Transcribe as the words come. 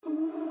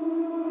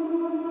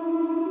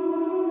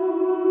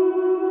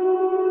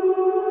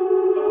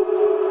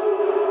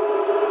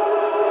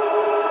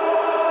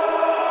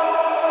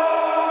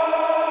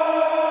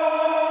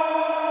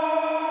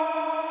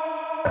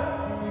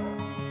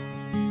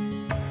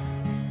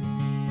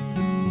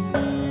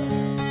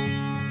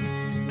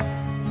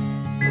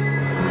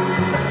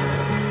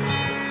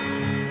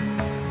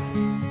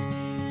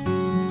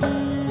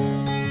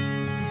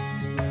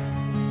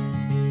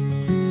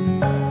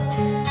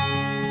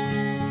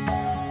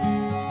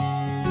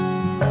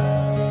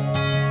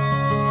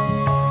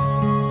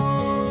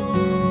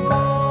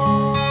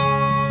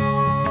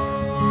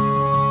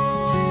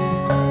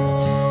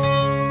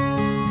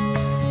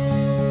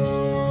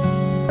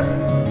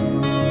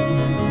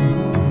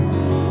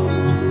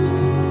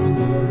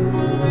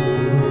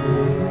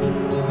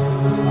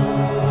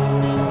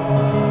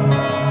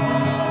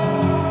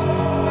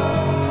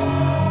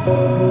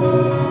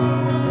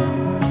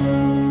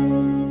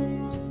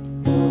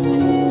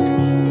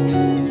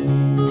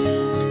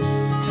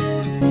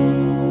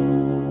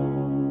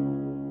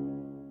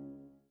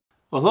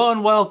Well, hello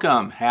and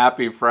welcome.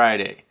 Happy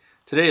Friday.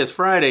 Today is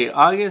Friday,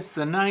 August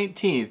the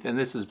 19th, and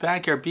this is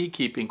Backyard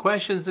Beekeeping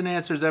Questions and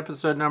Answers,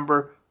 episode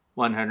number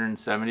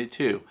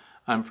 172.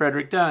 I'm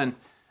Frederick Dunn,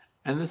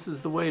 and this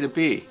is the way to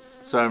be.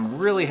 So I'm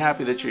really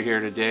happy that you're here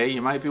today.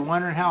 You might be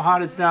wondering, how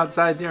hot is it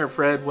outside there,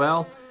 Fred?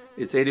 Well,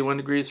 it's 81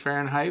 degrees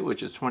Fahrenheit,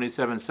 which is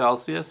 27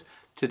 Celsius.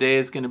 Today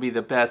is going to be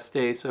the best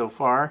day so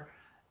far,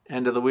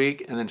 end of the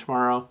week, and then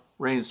tomorrow,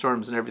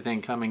 rainstorms and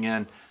everything coming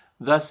in.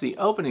 Thus, the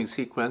opening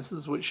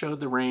sequences, which showed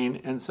the rain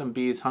and some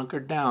bees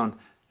hunkered down,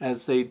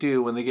 as they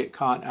do when they get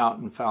caught out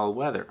in foul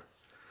weather.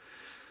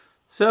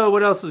 So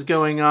what else is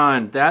going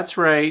on? That's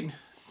right,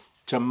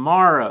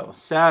 tomorrow,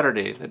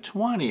 Saturday the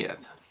 20th,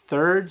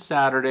 third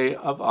Saturday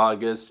of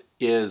August,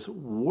 is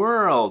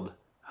World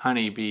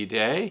Honeybee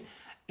Day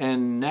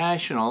and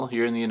National,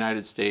 here in the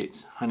United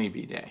States,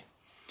 Honeybee Day.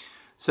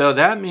 So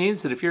that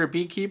means that if you're a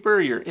beekeeper,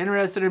 you're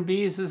interested in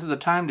bees, this is the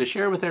time to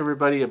share with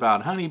everybody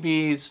about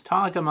honeybees,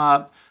 talk them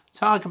up,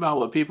 talk about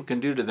what people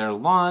can do to their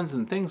lawns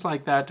and things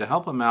like that to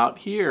help them out.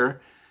 Here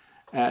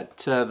at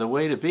The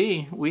Way to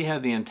Bee, we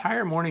had the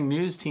entire morning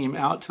news team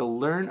out to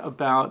learn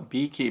about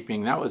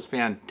beekeeping. That was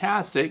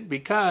fantastic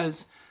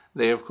because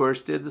they, of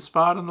course, did the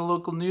spot on the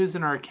local news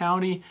in our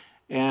county,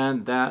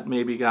 and that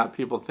maybe got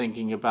people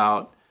thinking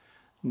about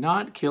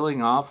not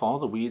killing off all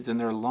the weeds in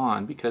their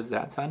lawn because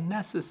that's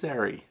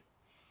unnecessary.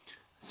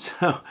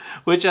 So,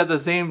 which at the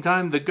same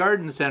time, the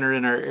garden center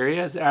in our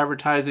area is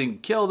advertising,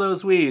 kill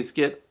those weeds,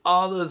 get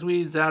all those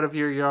weeds out of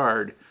your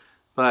yard.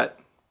 But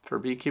for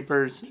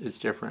beekeepers, it's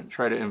different.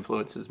 Try to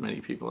influence as many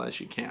people as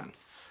you can.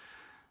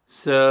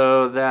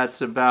 So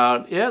that's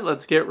about it.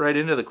 Let's get right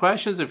into the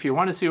questions. If you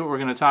want to see what we're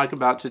going to talk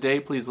about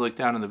today, please look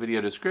down in the video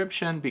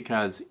description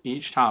because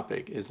each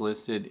topic is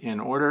listed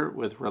in order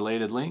with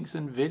related links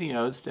and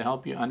videos to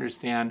help you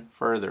understand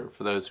further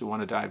for those who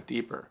want to dive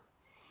deeper.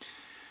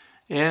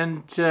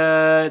 And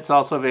it's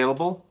also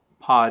available,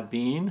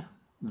 Podbean,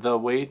 The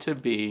Way to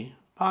Bee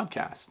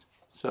podcast.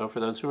 So for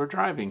those who are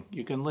driving,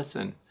 you can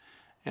listen.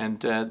 And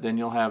then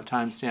you'll have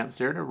timestamps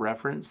there to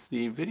reference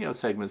the video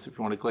segments if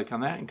you want to click on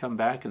that and come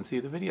back and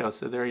see the video.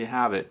 So there you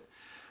have it.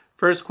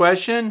 First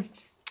question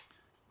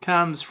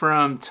comes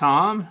from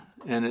Tom,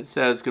 and it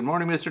says, "Good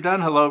morning, Mr. Dunn.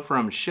 Hello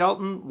from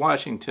Shelton,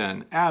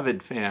 Washington.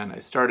 Avid fan. I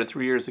started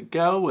 3 years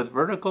ago with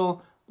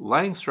vertical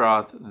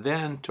Langstroth,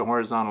 then to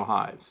horizontal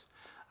hives.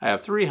 I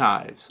have 3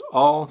 hives,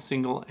 all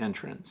single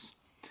entrance.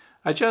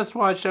 I just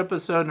watched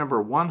episode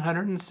number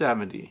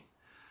 170.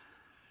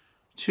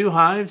 2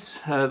 hives,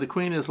 the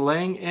queen is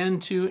laying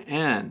end to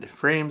end.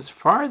 Frames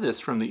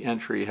farthest from the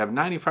entry have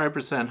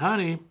 95%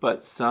 honey,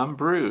 but some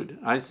brood.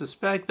 I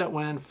suspect that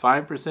when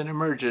 5%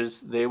 emerges,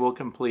 they will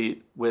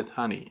complete with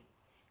honey.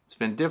 It's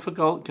been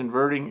difficult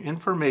converting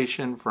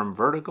information from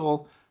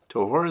vertical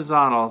to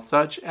horizontal,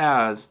 such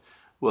as,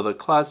 will the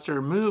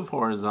cluster move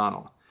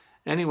horizontal?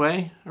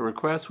 Anyway, a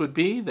request would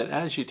be that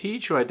as you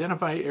teach, you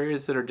identify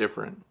areas that are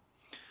different."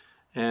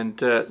 And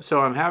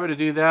so I'm happy to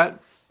do that.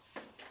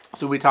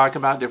 So we talk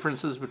about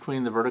differences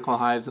between the vertical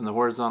hives and the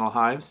horizontal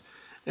hives.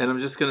 And I'm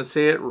just going to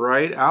say it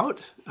right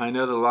out. I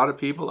know that a lot of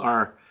people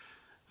are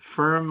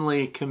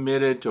firmly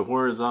committed to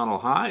horizontal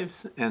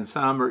hives, and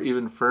some are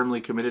even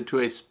firmly committed to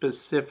a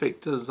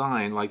specific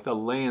design, like the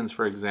Layens,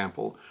 for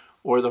example,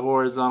 or the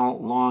horizontal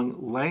long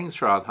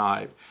Langstroth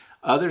hive.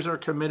 Others are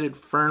committed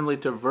firmly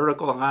to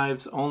vertical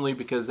hives only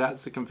because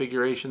that's the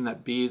configuration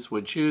that bees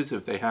would choose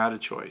if they had a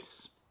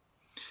choice.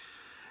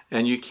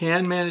 And you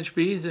can manage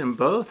bees in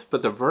both,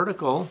 but the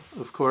vertical,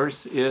 of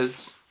course,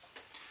 is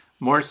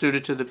more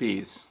suited to the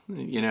bees.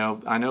 You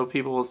know, I know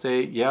people will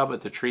say, yeah, but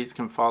the trees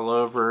can fall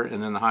over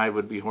and then the hive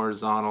would be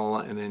horizontal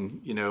and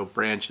then, you know,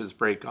 branches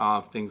break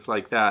off, things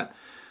like that.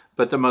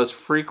 But the most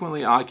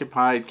frequently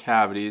occupied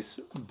cavities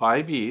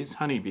by bees,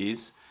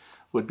 honeybees,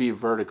 would be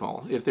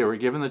vertical if they were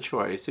given the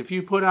choice. If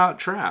you put out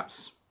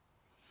traps,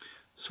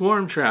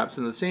 swarm traps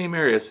in the same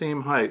area,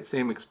 same height,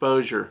 same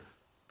exposure,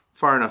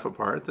 far enough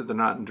apart that they're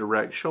not in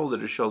direct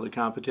shoulder-to-shoulder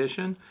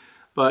competition,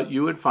 but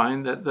you would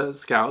find that the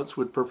scouts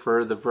would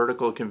prefer the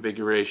vertical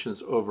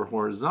configurations over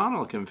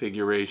horizontal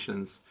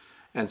configurations,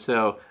 and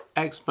so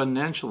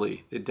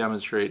exponentially they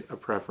demonstrate a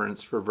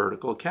preference for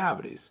vertical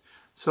cavities.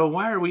 So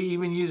why are we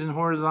even using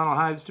horizontal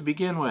hives to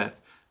begin with?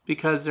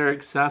 Because they're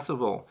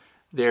accessible.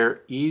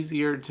 They're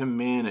easier to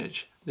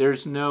manage.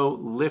 There's no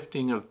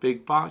lifting of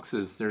big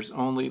boxes. There's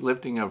only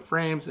lifting of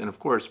frames and, of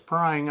course,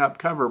 prying up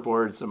cover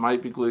boards that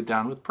might be glued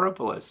down with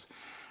propolis.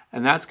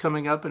 And that's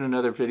coming up in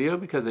another video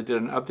because I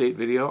did an update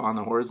video on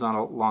the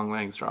horizontal long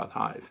Langstroth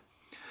hive.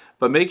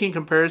 But making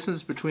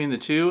comparisons between the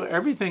two,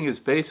 everything is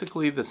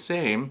basically the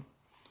same,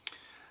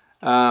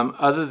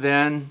 other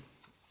than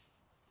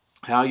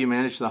how you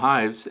manage the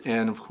hives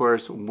and, of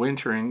course,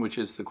 wintering, which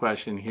is the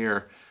question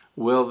here.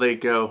 Will they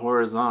go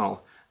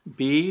horizontal?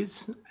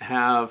 Bees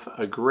have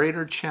a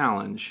greater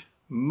challenge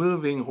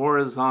moving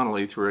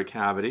horizontally through a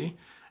cavity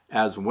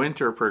as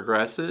winter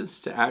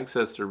progresses to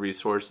access their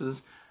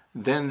resources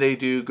than they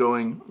do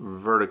going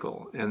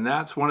vertical. And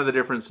that's one of the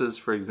differences,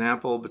 for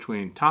example,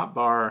 between top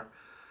bar,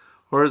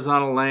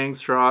 horizontal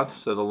Langstroth,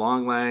 so the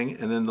long lang,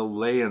 and then the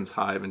Layens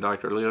hive. And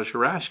Dr. Leo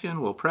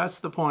Sharashkin will press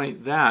the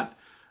point that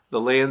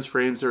the Layens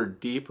frames are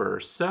deeper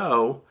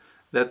so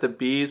that the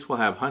bees will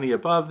have honey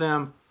above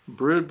them,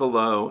 brood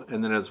below,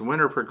 and then as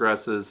winter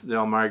progresses,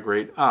 they'll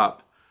migrate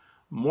up,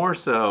 more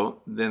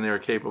so than they're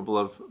capable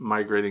of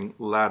migrating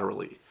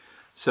laterally.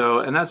 So,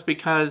 and that's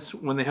because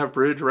when they have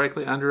brood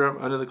directly under them,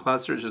 under the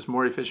cluster, it's just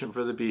more efficient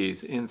for the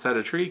bees. Inside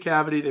a tree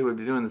cavity, they would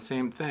be doing the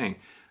same thing.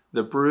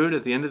 The brood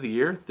at the end of the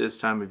year, this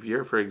time of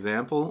year, for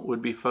example,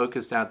 would be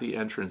focused at the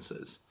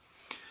entrances.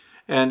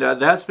 And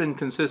that's been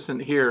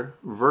consistent here,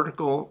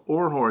 vertical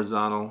or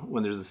horizontal.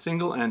 When there's a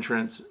single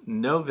entrance,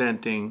 no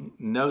venting,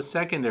 no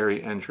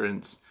secondary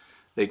entrance,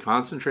 they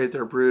concentrate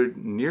their brood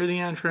near the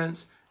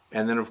entrance.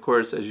 And then, of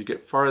course, as you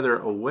get farther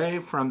away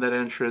from that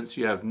entrance,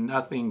 you have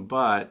nothing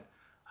but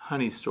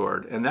honey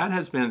stored. And that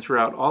has been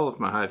throughout all of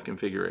my hive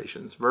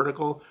configurations,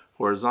 vertical,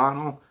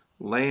 horizontal,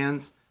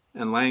 Layens,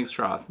 and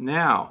Langstroth.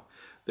 Now,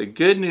 the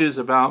good news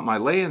about my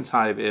Layens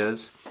hive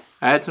is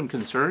I had some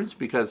concerns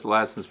because the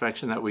last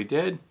inspection that we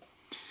did,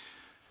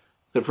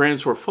 the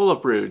frames were full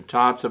of brood,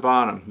 top to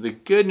bottom. The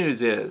good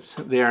news is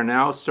they are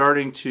now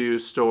starting to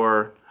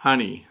store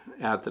honey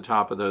at the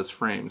top of those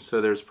frames.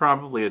 So there's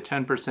probably a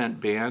 10%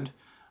 band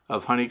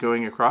of honey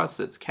going across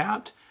that's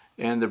capped,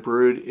 and the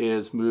brood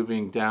is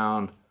moving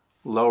down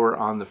lower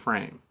on the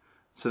frame.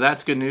 So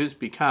that's good news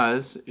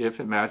because if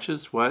it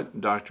matches what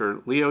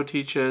Dr. Leo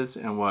teaches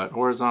and what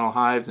Horizontal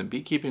Hives and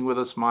Beekeeping with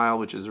a Smile,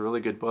 which is a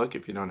really good book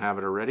if you don't have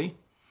it already,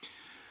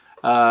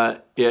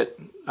 it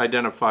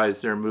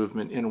identifies their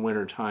movement in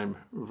wintertime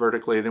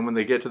vertically. Then when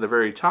they get to the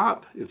very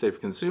top, if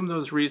they've consumed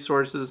those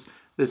resources,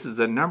 this is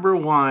the number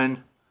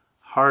one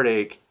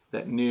heartache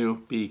that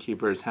new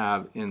beekeepers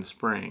have in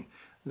spring.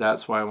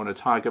 That's why I want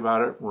to talk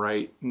about it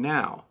right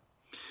now.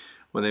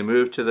 When they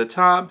move to the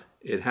top,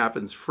 it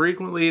happens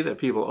frequently that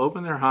people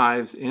open their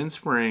hives in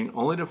spring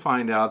only to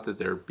find out that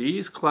there are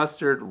bees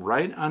clustered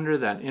right under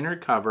that inner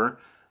cover.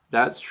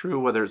 That's true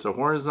whether it's a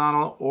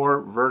horizontal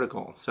or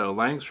vertical. So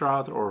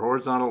Langstroth or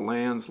horizontal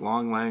Layens,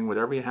 long lang,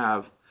 whatever you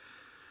have,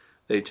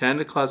 they tend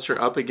to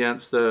cluster up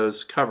against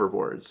those cover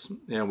boards.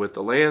 And with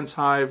the Layens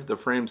hive, the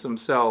frames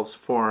themselves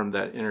form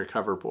that inner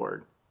cover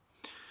board.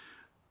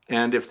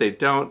 And if they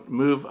don't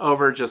move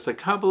over just a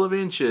couple of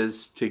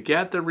inches to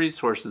get the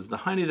resources, the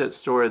honey that's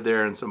stored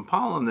there and some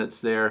pollen that's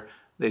there,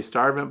 they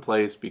starve in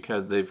place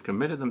because they've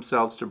committed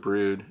themselves to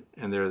brood,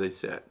 and there they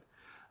sit.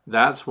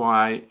 That's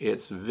why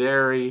it's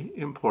very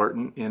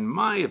important, in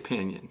my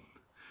opinion.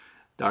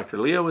 Dr.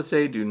 Leo would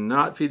say do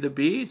not feed the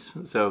bees.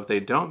 So if they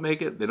don't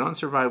make it, they don't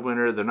survive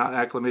winter, they're not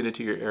acclimated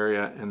to your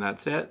area, and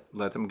that's it,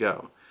 let them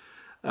go.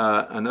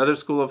 Another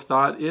school of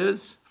thought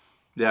is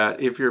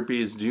that if your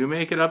bees do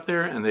make it up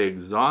there and they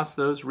exhaust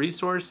those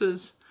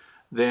resources,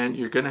 then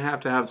you're going to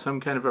have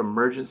some kind of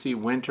emergency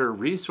winter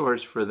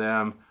resource for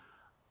them,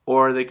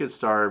 or they could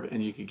starve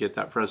and you could get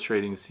that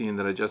frustrating scene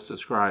that I just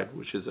described,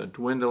 which is a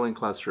dwindling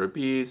cluster of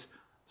bees,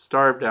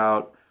 starved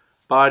out,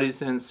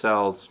 bodies and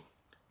cells,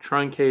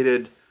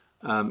 truncated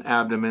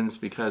abdomens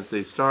because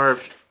they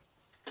starved.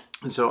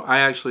 And so I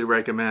actually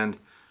recommend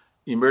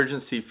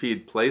emergency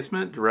feed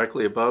placement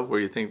directly above where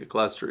you think the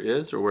cluster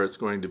is or where it's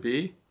going to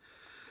be.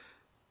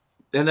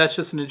 And that's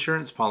just an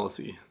insurance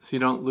policy, so you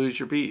don't lose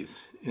your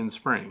bees in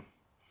spring.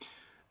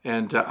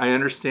 And I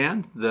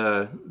understand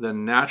the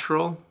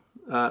natural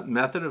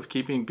method of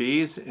keeping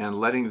bees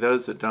and letting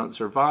those that don't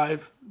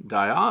survive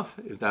die off,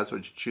 if that's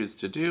what you choose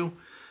to do.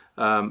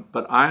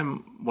 But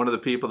I'm one of the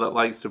people that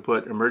likes to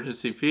put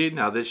emergency feed.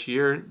 Now this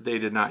year, they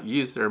did not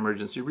use their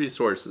emergency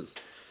resources.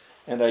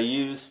 And I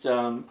used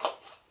Hive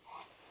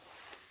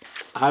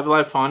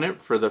Life on it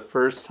for the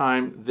first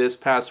time this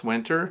past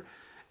winter.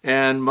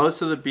 And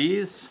most of the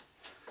bees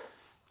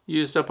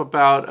used up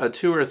about a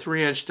 2 or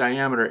 3 inch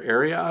diameter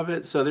area of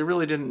it, so they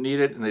really didn't need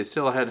it, and they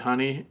still had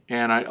honey.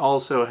 And I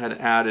also had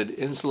added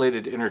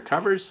insulated inner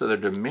covers, so their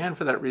demand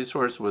for that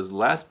resource was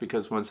less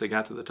because once they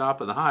got to the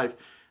top of the hive,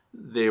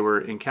 they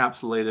were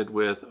encapsulated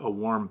with a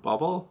warm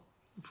bubble,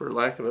 for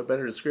lack of a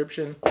better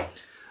description.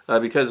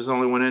 Because there's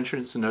only one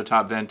entrance and no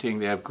top venting,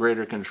 they have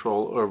greater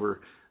control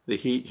over the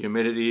heat,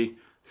 humidity,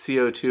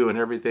 CO2, and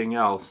everything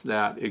else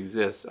that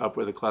exists up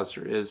where the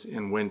cluster is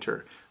in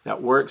winter.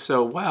 That works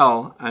so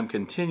well, I'm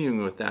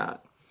continuing with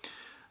that.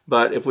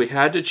 But if we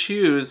had to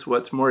choose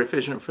what's more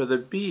efficient for the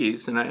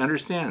bees, and I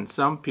understand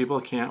some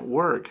people can't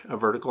work a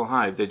vertical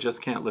hive, they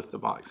just can't lift the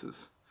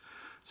boxes.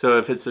 So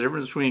if it's the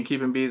difference between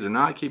keeping bees or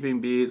not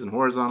keeping bees and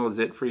horizontal is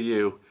it for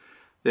you,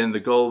 then the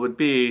goal would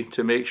be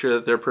to make sure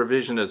that their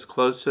provision is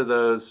close to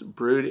those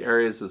brood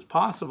areas as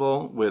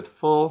possible with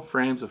full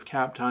frames of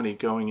capped honey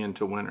going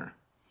into winter.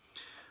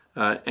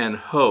 And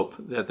hope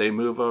that they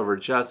move over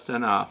just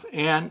enough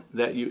and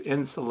that you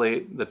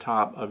insulate the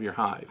top of your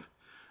hive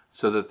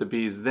so that the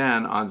bees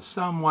then, on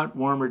somewhat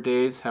warmer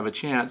days, have a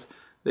chance.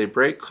 They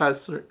break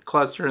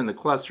cluster and the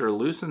cluster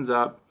loosens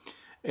up,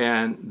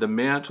 and the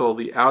mantle,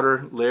 the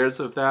outer layers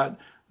of that,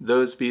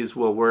 those bees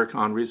will work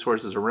on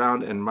resources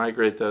around and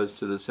migrate those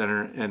to the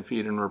center and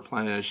feed and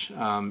replenish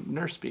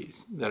nurse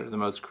bees that are the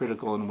most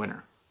critical in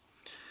winter.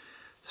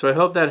 So I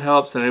hope that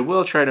helps, and I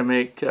will try to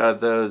make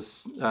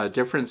those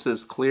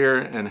differences clear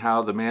and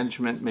how the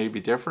management may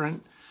be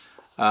different.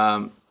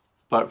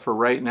 But for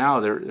right now,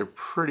 they're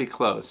pretty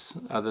close,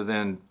 other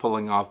than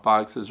pulling off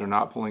boxes or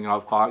not pulling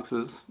off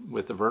boxes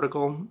with the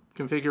vertical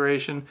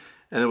configuration.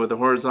 And then with the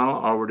horizontal,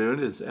 all we're doing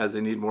is, as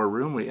they need more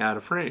room, we add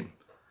a frame.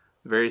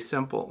 Very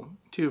simple.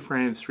 2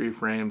 frames, 3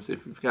 frames.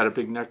 If you've got a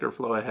big nectar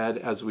flow ahead,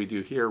 as we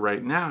do here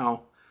right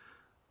now,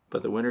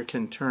 but the winter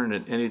can turn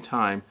at any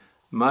time,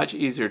 much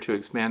easier to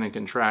expand and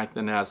contract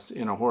the nest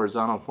in a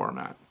horizontal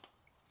format.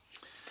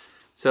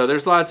 So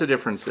there's lots of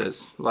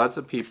differences. Lots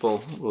of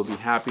people will be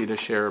happy to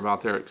share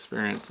about their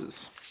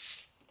experiences.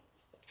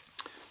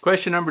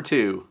 Question number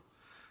 2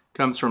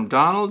 comes from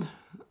Donald,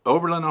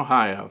 Oberlin,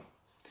 Ohio.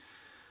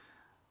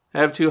 I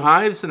have 2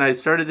 hives, and I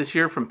started this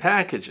year from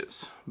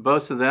packages.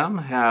 Both of them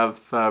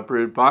have a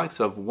brood box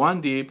of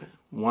 1 deep,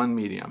 1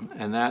 medium,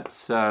 and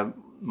that's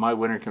my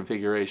winter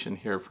configuration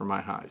here for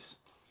my hives.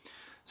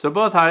 So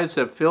both hives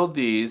have filled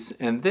these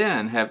and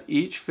then have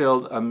each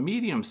filled a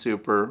medium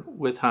super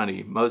with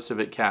honey, most of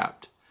it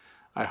capped.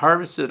 I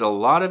harvested a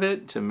lot of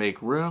it to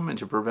make room and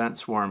to prevent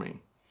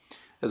swarming.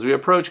 As we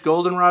approach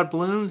goldenrod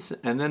blooms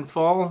and then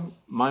fall,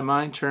 my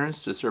mind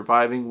turns to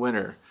surviving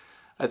winter.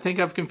 I think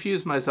I've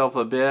confused myself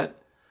a bit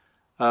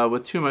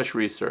with too much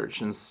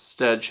research.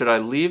 Instead, should I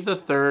leave the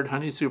 3rd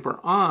honey super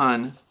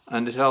on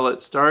until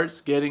it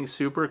starts getting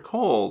super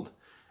cold?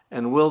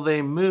 And will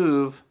they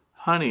move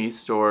honey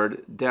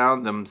stored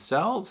down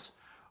themselves,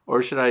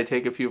 or should I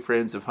take a few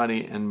frames of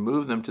honey and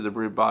move them to the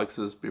brood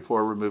boxes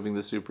before removing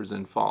the supers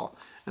in fall?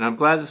 And I'm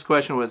glad this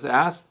question was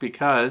asked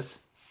because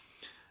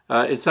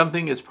it's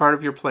something as part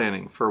of your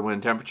planning for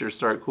when temperatures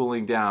start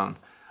cooling down.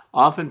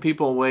 Often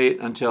people wait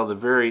until the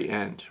very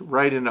end,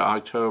 right into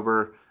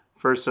October,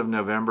 1st of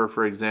November,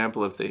 for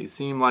example, if they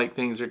seem like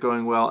things are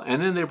going well,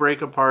 and then they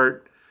break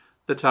apart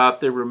the top,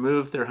 they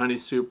remove their honey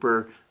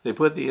super, they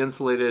put the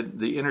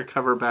inner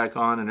cover back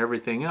on and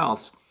everything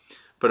else.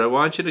 But I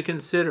want you to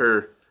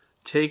consider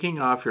taking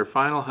off your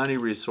final honey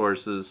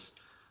resources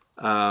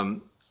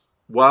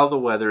while the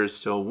weather is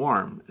still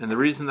warm. And the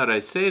reason that I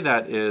say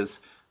that is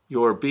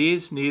your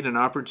bees need an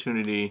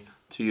opportunity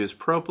to use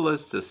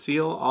propolis to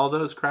seal all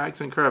those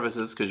cracks and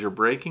crevices because you're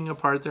breaking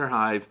apart their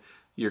hive,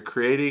 you're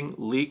creating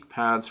leak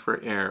paths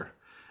for air.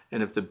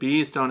 And if the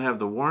bees don't have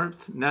the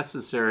warmth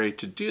necessary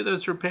to do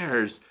those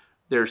repairs,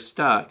 they're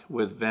stuck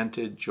with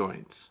vented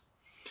joints.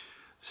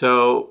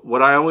 So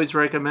what I always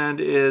recommend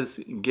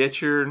is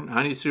get your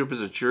honey supers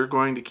that you're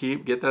going to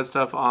keep, get that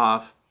stuff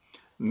off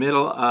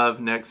middle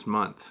of next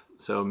month,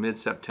 so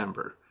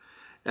mid-September.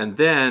 And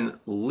then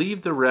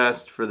leave the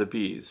rest for the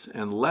bees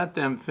and let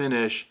them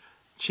finish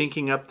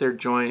chinking up their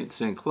joints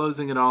and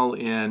closing it all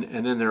in,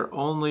 and then their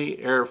only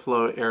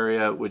airflow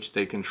area, which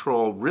they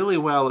control really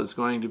well, is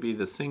going to be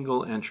the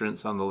single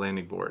entrance on the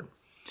landing board.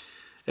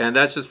 And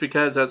that's just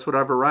because that's what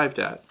I've arrived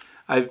at.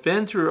 I've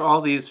been through all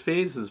these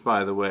phases,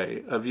 by the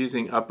way, of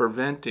using upper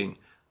venting,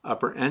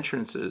 upper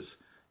entrances,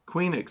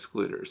 queen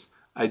excluders.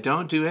 I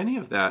don't do any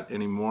of that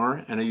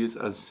anymore, and I use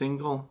a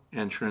single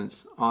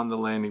entrance on the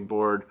landing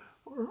board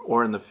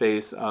or in the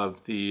face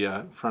of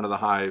the front of the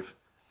hive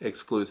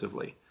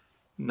exclusively.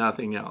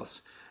 Nothing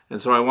else. And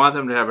so I want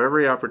them to have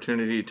every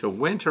opportunity to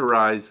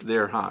winterize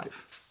their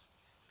hive.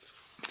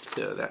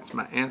 So that's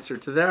my answer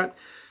to that.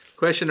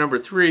 Question number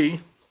 3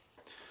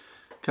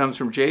 comes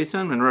from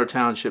Jason, Monroe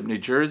Township, New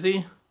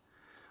Jersey.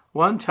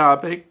 One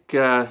topic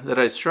that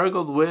I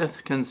struggled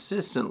with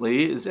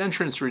consistently is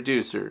entrance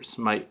reducers.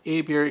 My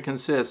apiary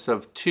consists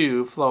of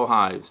 2 flow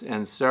hives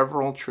and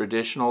several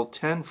traditional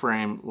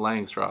 10-frame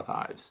Langstroth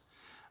hives.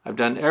 I've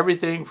done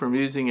everything from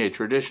using a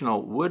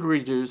traditional wood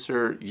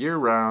reducer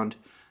year-round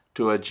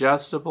to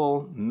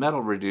adjustable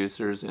metal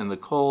reducers in the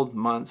cold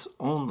months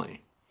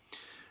only,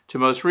 to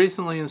most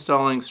recently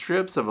installing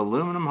strips of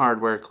aluminum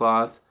hardware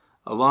cloth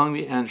along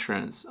the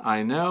entrance.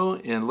 I know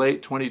in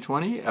late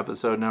 2020,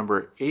 episode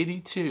number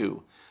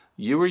 82,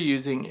 you were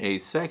using a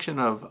section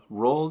of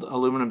rolled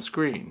aluminum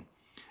screen.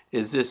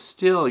 Is this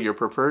still your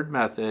preferred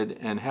method,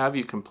 and have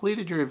you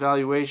completed your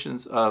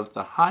evaluations of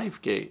the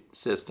hive gate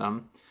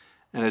system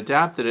and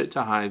adapted it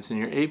to hives in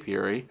your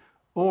apiary,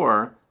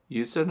 or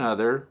used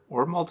another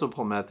or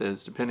multiple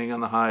methods depending on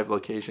the hive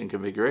location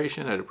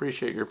configuration? I'd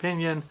appreciate your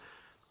opinion.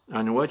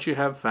 on what you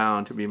have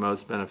found to be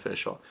most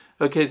beneficial.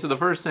 Okay, so the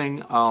first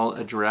thing I'll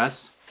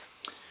address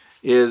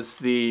is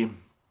the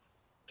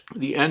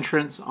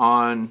entrance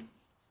on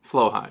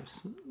flow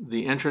hives.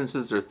 The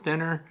entrances are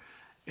thinner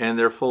and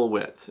they're full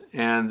width,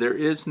 and there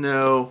is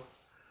no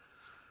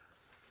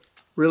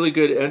really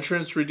good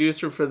entrance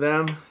reducer for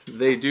them.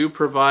 They do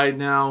provide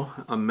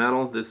now a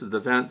metal. This is the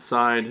vent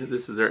side.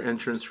 This is their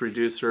entrance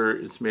reducer.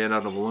 It's made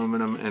out of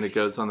aluminum and it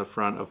goes on the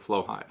front of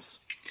flow hives.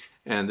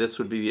 And this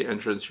would be the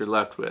entrance you're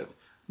left with.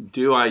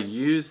 Do I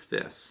use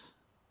this?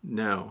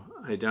 No,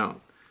 I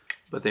don't.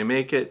 But they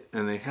make it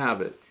and they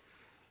have it.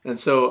 And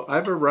so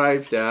I've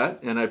arrived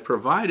at, and I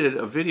provided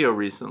a video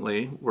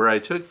recently where I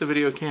took the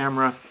video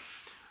camera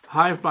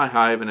hive by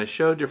hive and I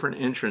showed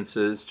different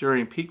entrances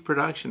during peak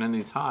production in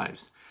these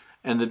hives.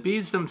 And the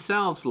bees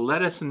themselves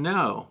let us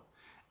know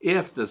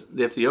if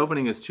the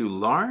opening is too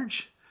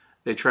large,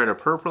 they try to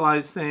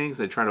purplize things,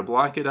 they try to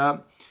block it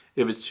up.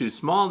 If it's too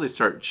small, they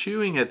start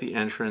chewing at the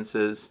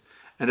entrances.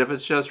 And if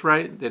it's just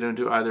right, they don't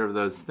do either of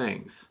those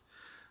things.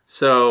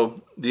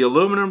 So the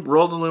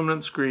rolled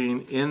aluminum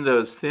screen in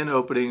those thin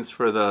openings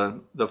for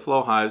the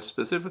flow hives,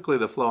 specifically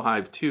the flow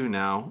hive 2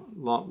 now,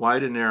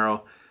 wide and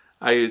narrow,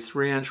 I use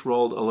 3-inch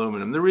rolled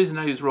aluminum. The reason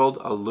I use rolled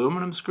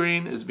aluminum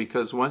screen is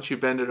because once you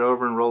bend it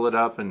over and roll it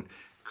up and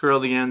curl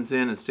the ends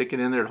in and stick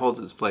it in there, it holds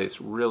its place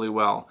really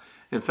well.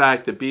 In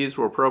fact, the bees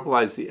will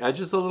purplize the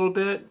edges a little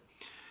bit,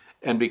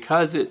 and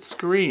because it's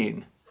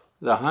screen,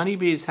 the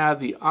honeybees have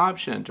the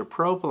option to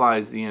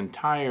purplize the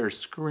entire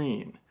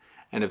screen.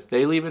 And if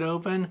they leave it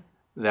open,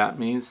 that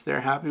means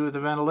they're happy with the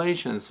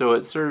ventilation. So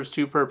it serves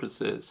two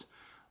purposes.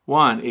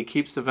 One, it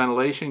keeps the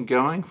ventilation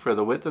going for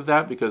the width of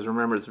that, because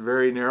remember, it's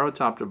very narrow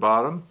top to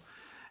bottom.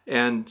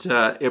 And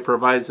it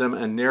provides them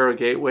a narrow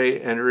gateway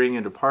entering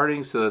and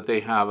departing so that they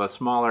have a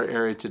smaller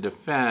area to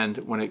defend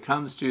when it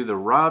comes to the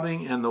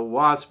robbing and the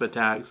wasp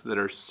attacks that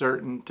are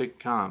certain to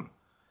come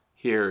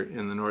here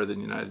in the northern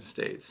United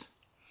States.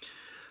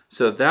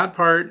 So that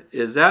part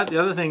is that.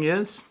 The other thing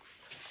is,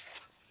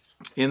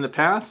 in the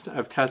past,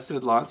 I've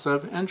tested lots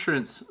of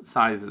entrance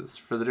sizes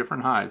for the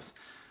different hives.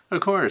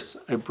 Of course,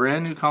 a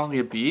brand new colony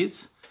of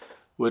bees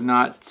would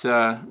not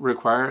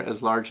require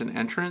as large an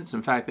entrance.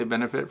 In fact, they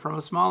benefit from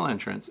a small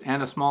entrance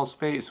and a small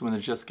space when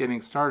they're just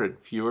getting started.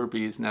 Fewer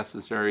bees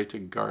necessary to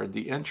guard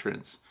the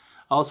entrance.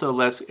 Also,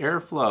 less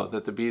airflow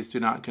that the bees do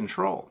not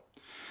control.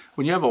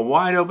 When you have a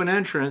wide open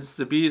entrance,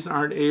 the bees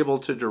aren't able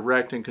to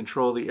direct and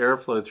control the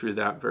airflow through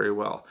that very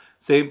well.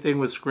 Same thing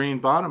with screen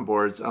bottom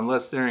boards.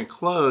 Unless they're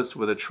enclosed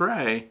with a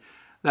tray,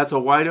 that's a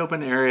wide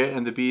open area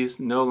and the bees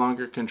no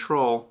longer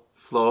control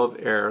flow of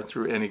air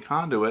through any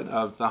conduit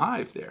of the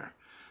hive there.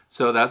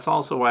 So that's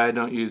also why I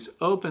don't use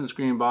open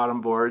screen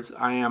bottom boards.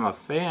 I am a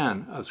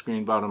fan of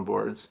screen bottom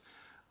boards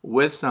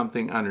with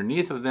something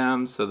underneath of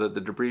them so that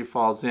the debris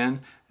falls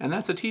in. And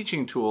that's a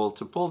teaching tool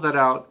to pull that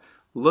out,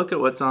 look at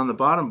what's on the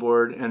bottom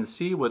board, and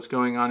see what's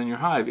going on in your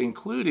hive,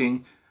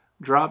 including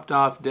dropped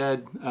off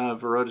dead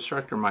varroa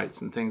destructor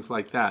mites and things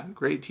like that.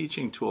 Great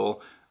teaching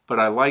tool, but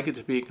I like it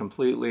to be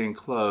completely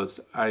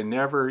enclosed. I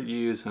never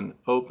use an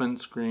open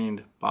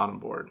screened bottom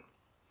board.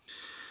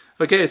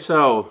 Okay,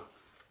 so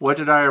what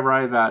did I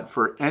arrive at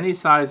for any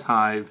size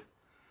hive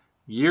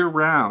year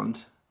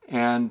round?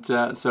 And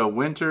so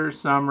winter,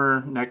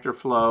 summer, nectar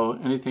flow,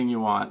 anything you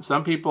want.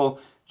 Some people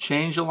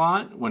change a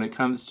lot when it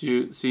comes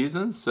to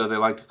seasons, so they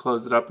like to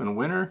close it up in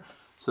winter.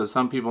 So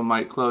some people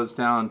might close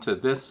down to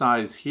this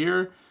size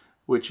here,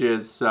 which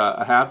is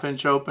a 1/2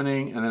 inch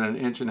opening and then 1.5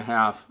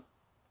 inches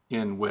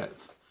in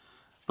width.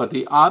 But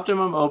the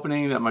optimum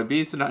opening that my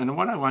bees, and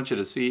what I want you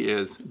to see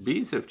is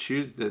bees have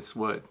chewed this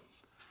wood.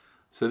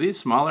 So these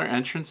smaller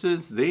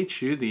entrances, they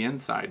chewed the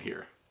inside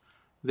here.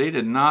 They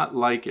did not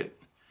like it.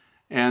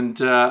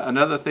 And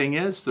another thing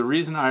is, the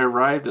reason I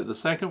arrived at the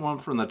second one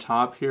from the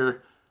top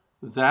here,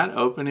 that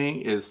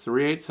opening is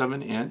 3/8 of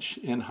an inch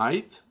in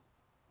height.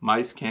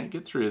 Mice can't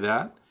get through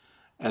that.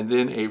 And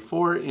then a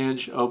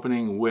 4-inch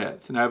opening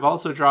width. And I've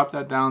also dropped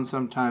that down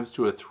sometimes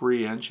to a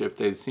 3-inch if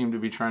they seem to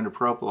be trying to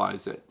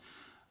purplize it.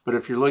 But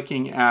if you're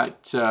looking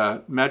at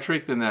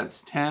metric, then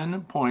that's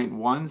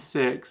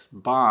 10.16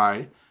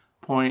 by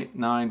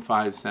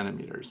 0.95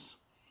 centimeters.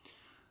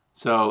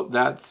 So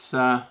that's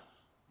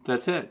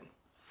it.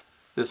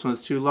 This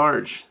one's too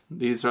large.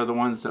 These are the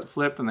ones that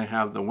flip, and they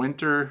have the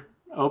winter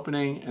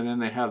opening and then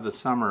they have the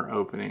summer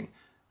opening.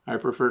 I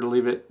prefer to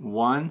leave it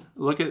one.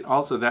 Look at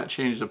also that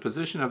changed the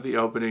position of the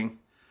opening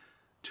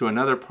to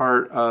another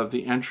part of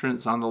the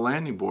entrance on the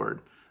landing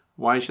board.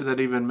 Why should that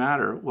even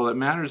matter? Well, it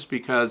matters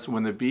because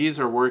when the bees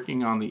are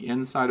working on the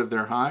inside of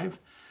their hive,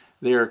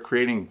 they are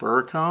creating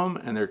burr comb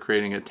and they're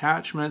creating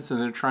attachments and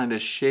they're trying to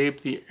shape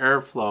the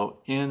airflow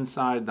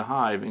inside the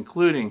hive,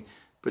 including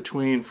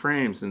between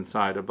frames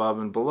inside, above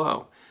and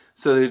below.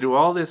 So they do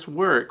all this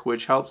work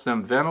which helps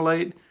them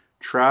ventilate,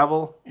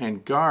 travel,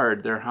 and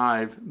guard their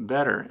hive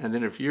better. And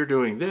then if you're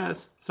doing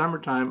this,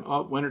 summertime,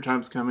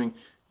 wintertime's coming,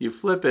 you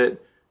flip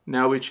it,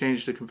 now we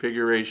change the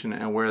configuration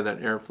and where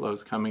that airflow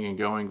is coming and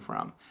going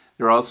from.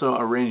 They're also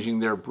arranging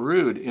their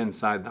brood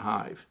inside the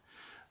hive.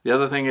 The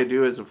other thing I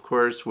do is, of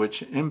course,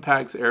 which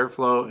impacts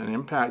airflow and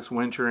impacts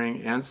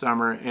wintering and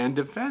summer and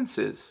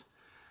defenses,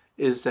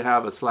 is to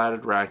have a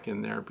slatted rack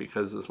in there,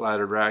 because the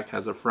slatted rack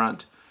has a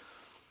front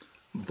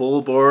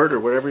bull board or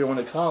whatever you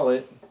want to call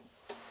it,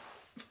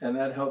 and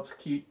that helps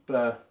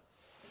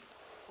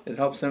it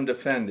helps them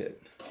defend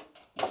it.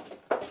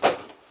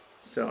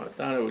 So I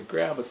thought I would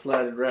grab a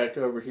slatted rack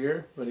over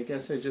here, but I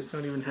guess I just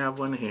don't even have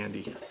one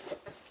handy.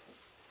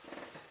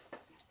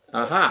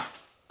 Aha!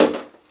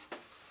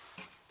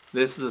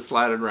 This is a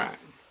slatted rack.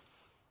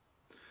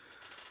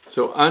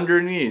 So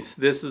underneath,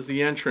 this is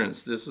the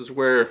entrance. This is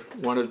where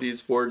one of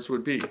these boards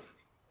would be.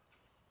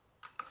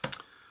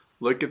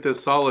 Look at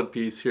this solid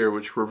piece here,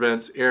 which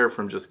prevents air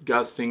from just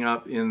gusting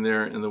up in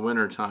there in the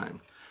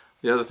wintertime.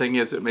 The other thing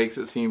is it makes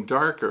it seem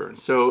darker.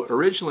 So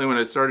originally when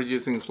I started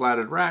using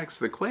slatted racks,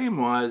 the claim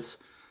was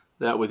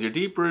that with your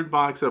deep brood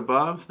box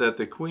above, that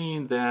the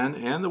queen then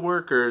and the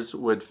workers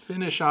would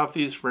finish off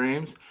these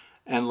frames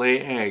and lay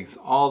eggs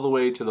all the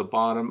way to the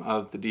bottom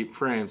of the deep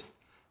frames.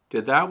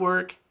 Did that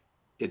work?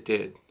 It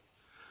did.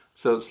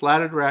 So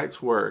slatted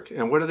racks work.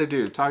 And what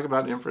do? Talk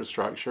about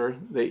infrastructure.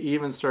 They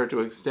even start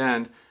to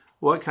extend.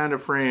 What kind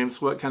of frames,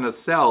 what kind of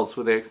cells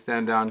would they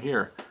extend down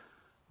here?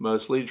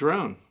 Mostly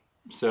drone.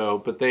 So,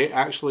 but they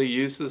actually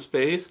use the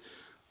space.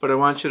 But I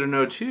want you to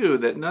know too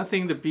that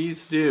nothing the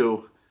bees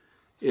do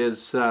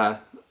is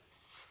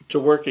to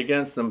work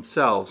against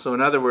themselves. So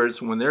in other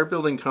words, when they're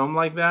building comb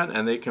like that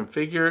and they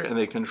configure and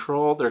they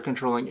control, they're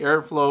controlling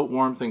airflow,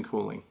 warmth, and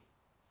cooling.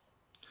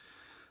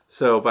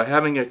 So by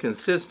having a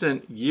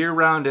consistent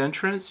year-round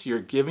entrance, you're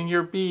giving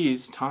your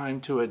bees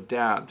time to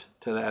adapt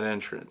to that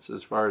entrance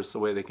as far as the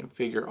way they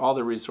configure all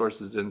the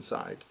resources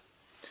inside.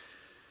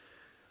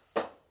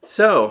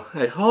 So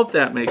I hope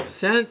that makes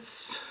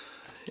sense.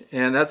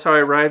 And that's how I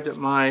arrived at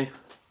my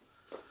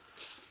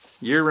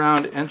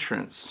year-round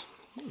entrance.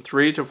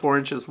 3 to 4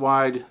 inches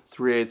wide,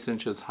 3/8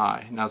 inches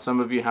high. Now some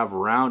of you have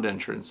round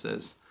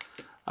entrances.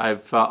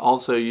 I've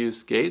also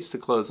used gates to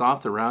close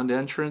off the round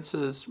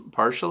entrances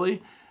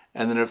partially,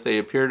 and then if they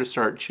appear to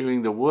start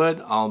chewing the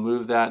wood, I'll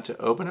move that to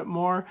open it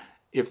more.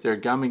 If they're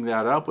gumming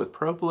that up with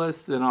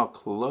propolis, then I'll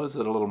close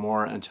it a little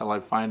more until I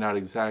find out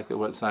exactly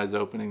what size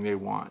opening they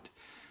want.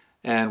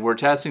 And we're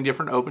testing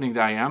different opening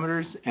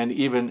diameters and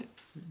even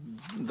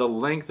the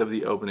length of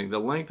the opening, the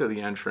length of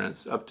the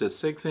entrance, up to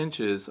 6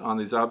 inches on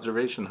these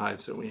observation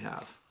hives that we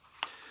have.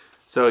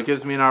 So it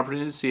gives me an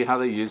opportunity to see how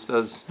they use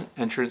those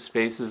entrance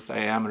spaces,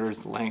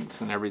 diameters,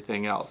 lengths, and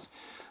everything else.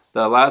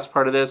 The last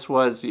part of this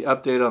was the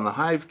update on the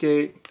hive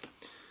gate.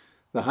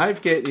 The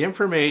hive gate, the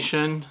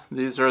information,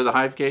 these are the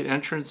hive gate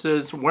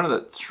entrances. One of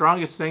the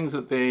strongest things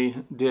that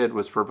they did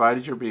was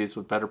provided your bees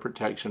with better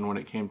protection when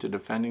it came to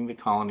defending the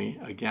colony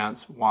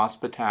against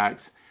wasp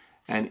attacks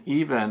and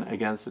even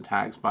against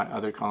attacks by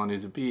other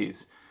colonies of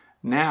bees.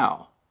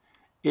 Now,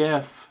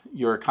 if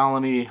your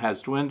colony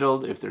has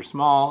dwindled, if they're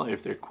small,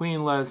 if they're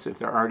queenless, if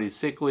they're already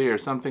sickly or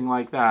something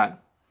like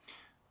that,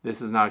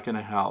 this is not going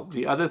to help.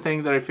 The other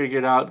thing that I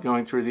figured out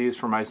going through these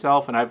for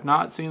myself, and I've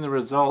not seen the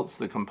results,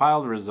 the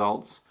compiled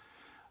results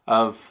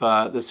of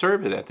the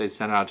survey that they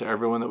sent out to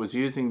everyone that was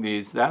using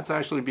these, that's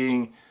actually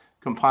being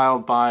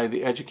compiled by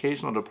the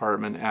educational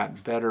department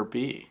at Better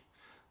Bee.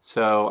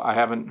 So I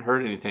haven't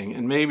heard anything,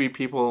 and maybe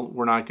people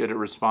were not good at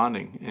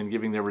responding and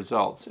giving their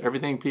results.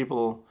 Everything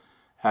people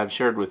have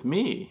shared with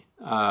me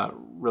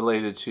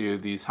related to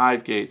these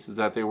hive gates is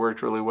that they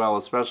worked really well,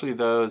 especially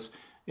those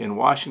in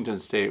Washington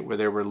State where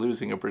they were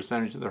losing a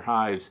percentage of their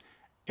hives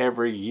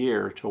every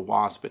year to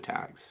wasp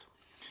attacks.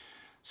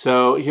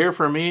 So here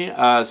for me,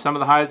 some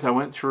of the hives I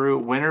went through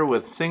winter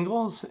with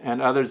singles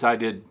and others I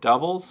did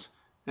doubles.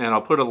 And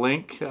I'll put a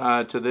link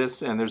to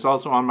this, and there's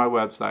also on my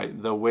website,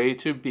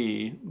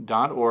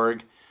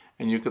 thewaytobee.org,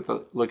 and you can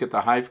look at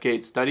the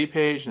HiveGate study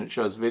page, and it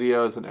shows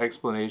videos and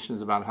explanations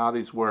about how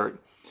these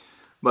work.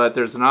 But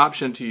there's an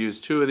option to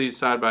use 2 of these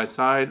side by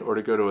side or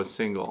to go to a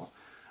single.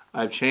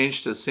 I've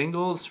changed to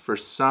singles for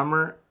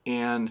summer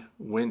and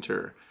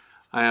winter.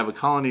 I have a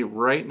colony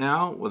right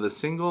now with a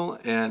single,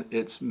 and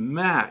it's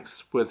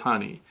maxed with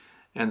honey.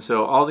 And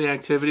so all the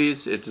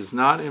activities, it does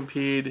not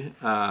impede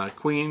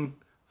queen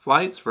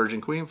flights,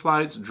 virgin queen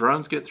flights.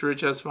 Drones get through it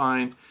just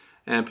fine.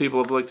 And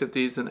people have looked at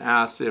these and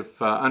asked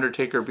if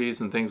undertaker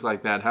bees and things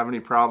like that have any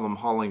problem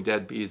hauling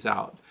dead bees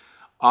out.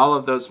 All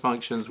of those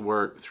functions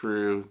work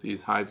through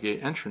these hive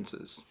gate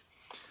entrances.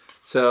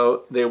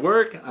 So they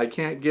work. I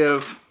can't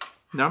give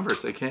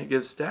numbers. I can't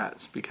give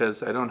stats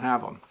because I don't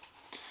have them.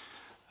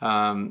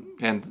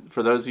 And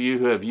for those of you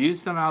who have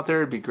used them out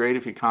there, it'd be great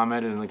if you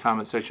commented in the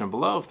comment section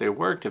below if they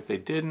worked, if they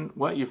didn't,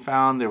 what you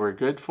found they were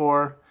good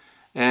for,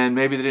 and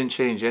maybe they didn't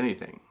change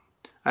anything.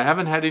 I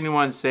haven't had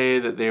anyone say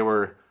that they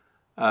were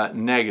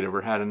negative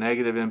or had a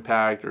negative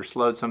impact or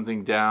slowed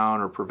something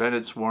down or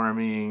prevented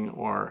swarming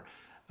or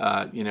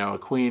a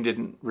queen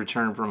didn't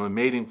return from a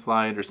mating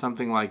flight or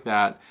something like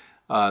that.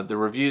 The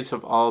reviews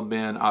have all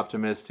been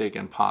optimistic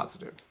and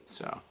positive.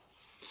 So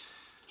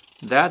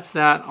that's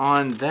that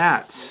on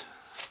that.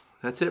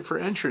 That's it for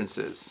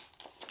entrances.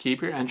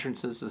 Keep your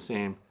entrances the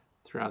same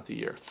throughout the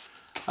year.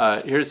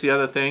 Here's the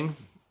other thing.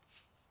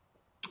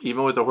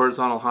 even with the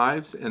horizontal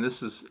hives. And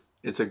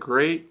it's a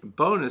great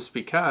bonus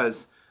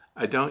because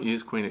I don't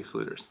use queen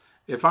excluders.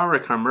 If I were a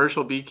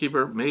commercial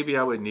beekeeper, maybe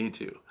I would need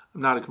to.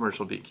 I'm not a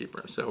commercial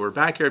beekeeper. So we're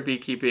backyard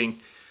beekeeping.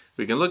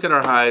 We can look at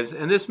our hives,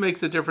 and this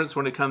makes a difference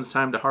when it comes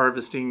time to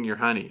harvesting your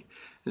honey.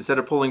 Instead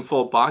of pulling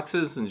full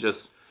boxes and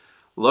just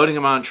loading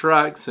them on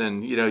trucks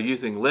and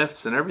using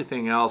lifts and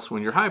everything else,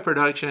 when you're high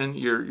production,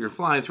 you're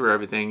flying through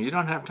everything. You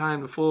don't have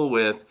time to fool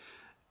with,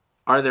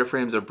 are there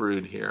frames of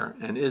brood here,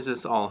 and is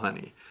this all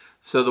honey?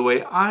 So the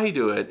way I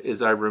do it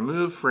is I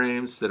remove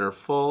frames that are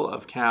full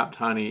of capped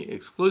honey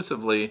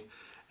exclusively,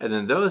 and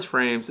then those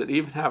frames that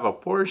even have a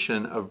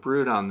portion of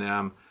brood on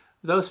them,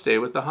 those stay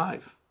with the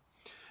hive.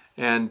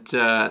 And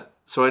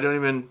so I don't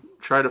even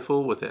try to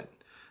fool with it.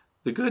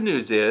 The good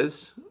news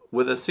is,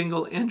 with a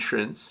single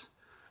entrance,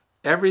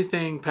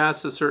 everything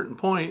past a certain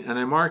point, and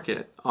I mark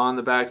it on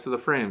the backs of the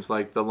frames,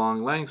 like the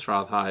long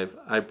Langstroth hive.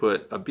 I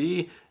put a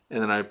bee,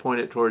 and then I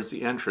point it towards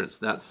the entrance.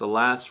 That's the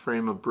last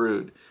frame of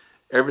brood.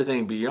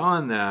 Everything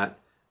beyond that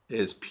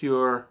is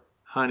pure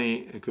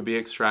honey. It could be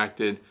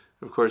extracted.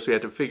 Of course, we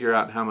have to figure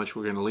out how much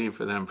we're going to leave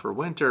for them for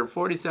winter.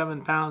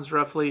 47 pounds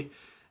roughly.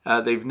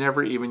 They've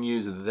never even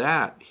used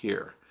that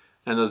here.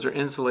 And those are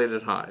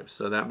insulated hives.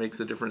 So that makes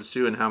a difference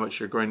too in how much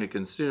you're going to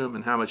consume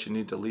and how much you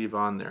need to leave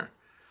on there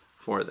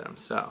for them.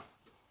 So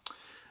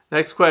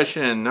next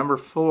question, number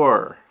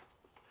 4.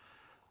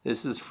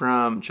 This is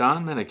from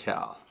John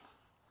Minical.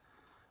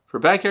 For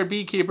backyard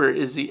beekeeper,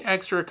 is the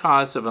extra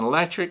cost of an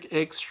electric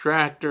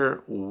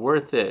extractor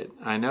worth it?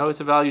 I know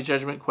it's a value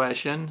judgment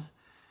question.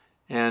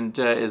 And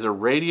is a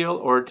radial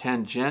or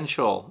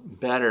tangential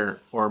better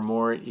or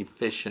more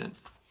efficient?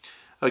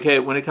 Okay,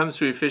 when it comes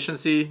to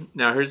efficiency,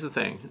 now here's the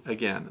thing.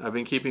 Again, I've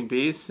been keeping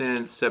bees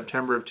since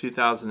September of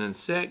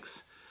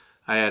 2006.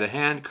 I had a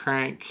hand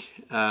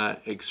crank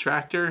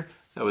extractor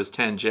that was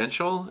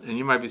tangential. And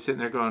you might be sitting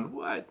there going,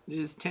 what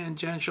is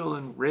tangential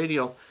and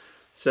radial?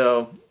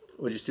 So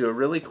we'll just do a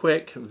really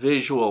quick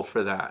visual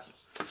for that.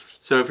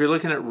 So if you're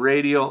looking at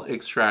radial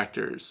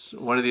extractors,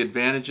 one of the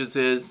advantages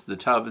is the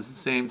tub is the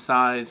same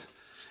size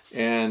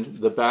and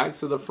the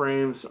backs of the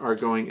frames are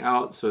going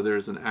out. So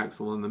there's an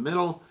axle in the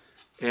middle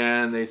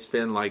and they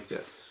spin like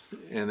this.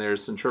 And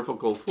there's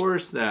centrifugal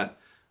force that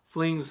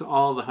flings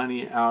all the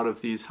honey out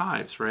of these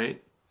hives,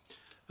 right?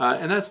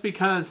 And that's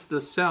because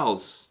the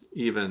cells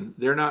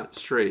they're not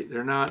straight.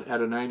 They're not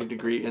at a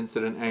 90-degree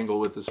incident angle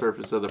with the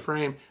surface of the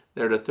frame.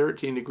 They're at a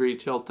 13-degree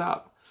tilt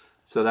up.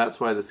 So that's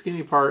why the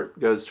skinny part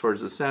goes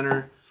towards the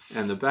center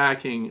and the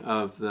backing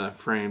of the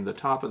frame, the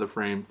top of the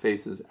frame,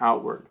 faces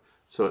outward.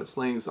 So it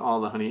slings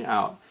all the honey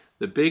out.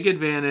 The big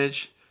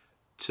advantage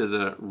to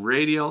the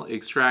radial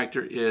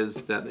extractor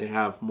is that they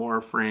have more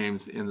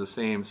frames in the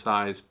same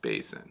size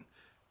basin.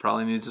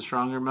 Probably needs a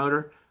stronger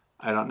motor.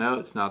 I don't know.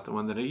 It's not the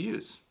one that I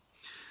use.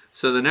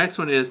 So the next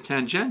one is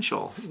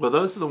tangential. Well,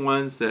 those are the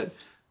ones that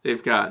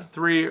they've got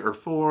 3 or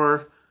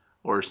 4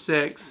 or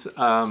 6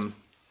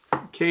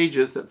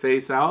 cages that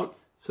face out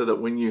so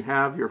that when you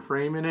have your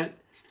frame in it,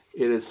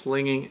 it is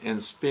slinging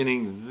and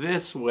spinning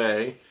this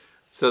way.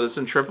 So the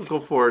centrifugal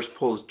force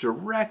pulls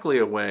directly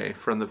away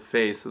from the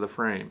face of the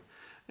frame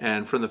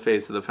and from the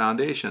face of the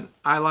foundation.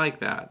 I like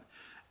that.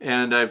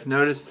 And I've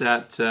noticed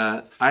that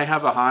I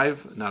have I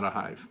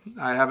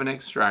have an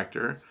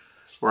extractor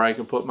where I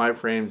can put my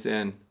frames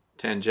in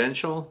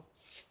tangential,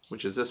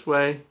 which is this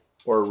way,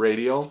 or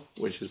radial,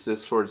 which is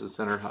this towards the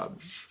center hub,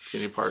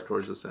 skinny part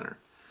towards the center.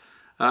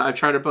 I've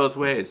tried it both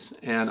ways,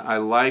 and I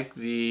like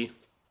the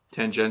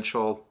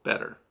tangential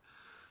better.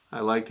 I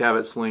like to have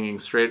it slinging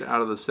straight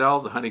out of the cell.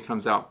 The honey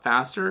comes out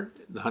faster.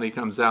 The honey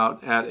comes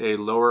out at a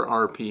lower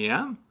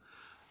RPM.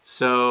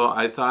 So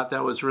I thought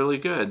that was really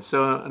good.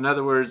 So in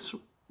other words,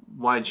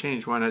 why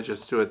change? Why not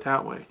just do it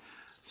that way?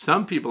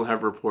 Some people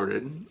have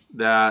reported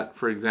that,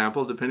 for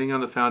example, depending on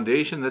the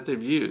foundation that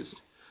they've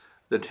used,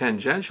 the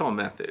tangential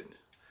method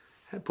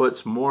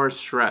puts more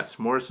stress,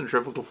 more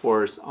centrifugal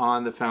force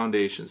on the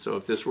foundation. So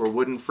if this were a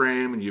wooden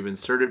frame and you've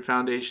inserted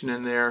foundation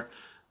in there,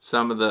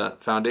 some of the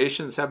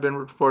foundations have been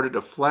reported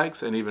to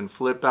flex and even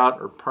flip out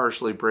or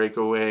partially break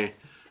away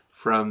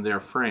from their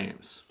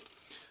frames.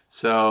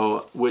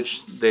 So,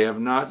 which they have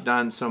not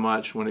done so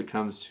much when it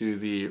comes to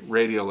the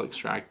radial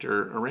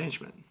extractor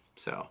arrangement.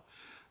 So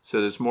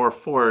there's more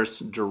force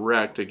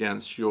direct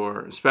against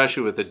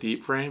especially with the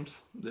deep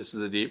frames. This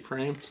is a deep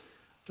frame.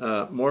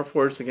 More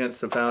force against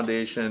the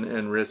foundation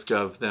and risk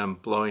of them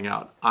blowing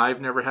out.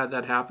 I've never had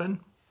that happen.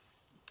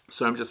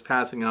 So I'm just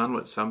passing on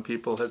what some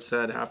people have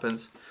said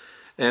happens.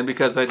 And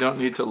because I don't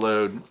need to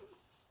load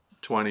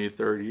 20,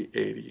 30,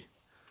 80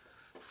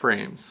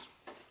 frames,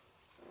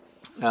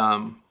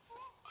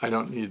 I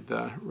don't need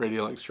the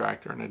radial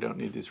extractor, and I don't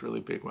need these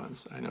really big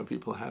ones. I know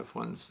people have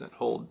ones that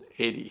hold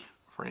 80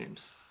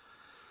 frames.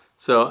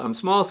 So I'm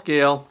small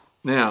scale.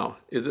 Now,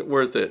 is it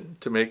worth it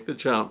to make the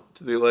jump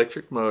to the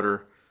electric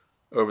motor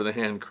over the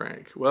hand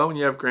crank? Well, when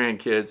you have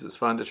grandkids, it's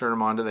fun to turn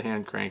them onto the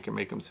hand crank and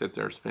make them sit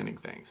there spinning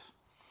things.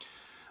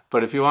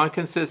 But if you want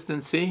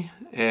consistency,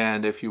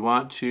 and if you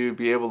want to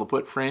be able to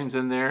put frames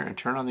in there and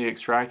turn on the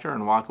extractor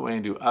and walk away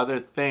and do other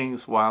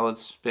things while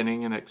it's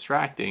spinning and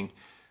extracting,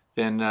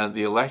 then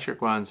the electric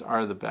ones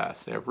are the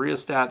best. They have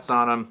rheostats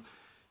on them.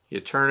 You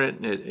turn it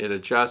and it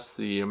adjusts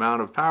the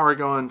amount of power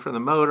going from the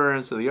motor,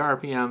 and so the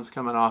RPMs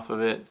coming off of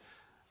it.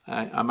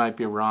 I might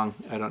be wrong.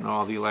 I don't know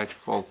all the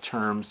electrical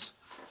terms,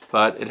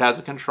 but it has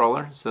a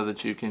controller so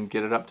that you can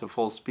get it up to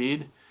full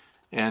speed.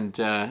 And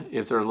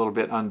if they're a little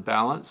bit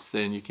unbalanced,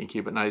 then you can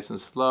keep it nice and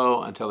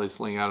slow until they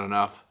sling out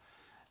enough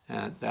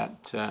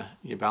that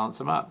you balance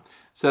them up.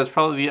 So that's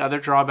probably the other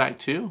drawback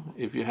too.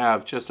 If you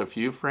have just a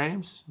few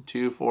frames,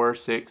 2, 4,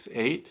 6,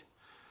 8,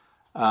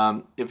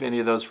 if any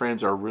of those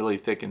frames are really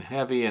thick and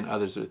heavy and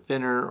others are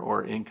thinner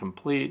or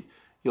incomplete,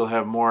 you'll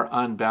have more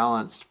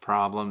unbalanced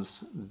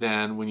problems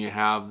than when you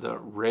have the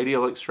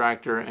radial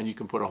extractor and you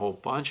can put a whole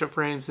bunch of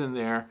frames in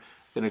there.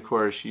 Then of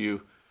course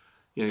you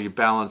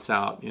balance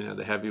out,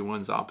 the heavy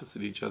ones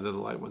opposite each other, the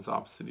light ones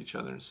opposite each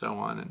other, and so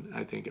on. And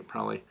I think it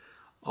probably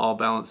all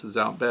balances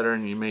out better,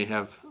 and you may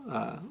have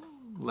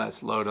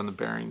less load on the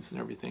bearings and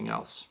everything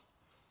else.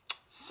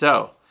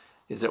 So,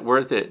 is it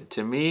worth it?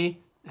 To me,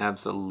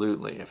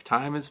 absolutely. If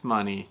time is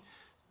money,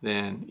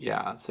 then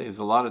yeah, it saves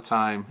a lot of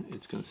time,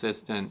 it's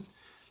consistent,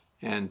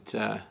 and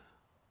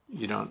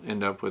you don't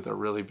end up with a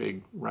really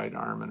big right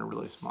arm and a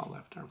really small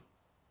left arm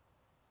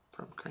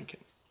from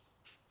cranking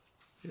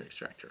your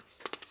extractor.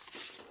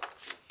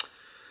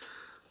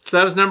 So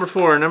that was number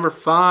 4. Number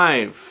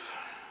 5.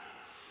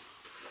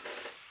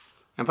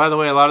 And by the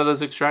way, a lot of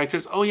those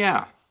extractors, oh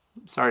yeah,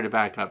 sorry to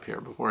back up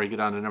here before I get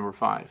on to number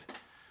 5.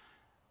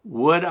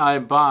 Would I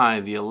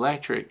buy the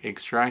electric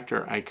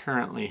extractor I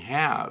currently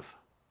have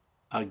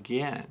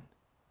again?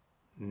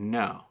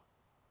 No.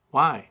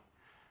 Why?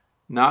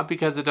 Not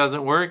because it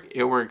doesn't work.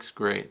 It works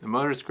great. The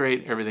motor's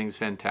great. Everything's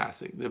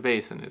fantastic. The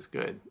basin is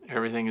good.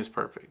 Everything is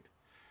perfect.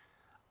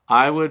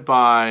 I would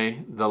buy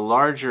the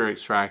larger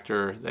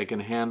extractor that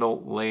can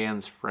handle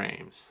Layens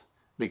frames,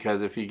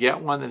 because if you get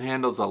one that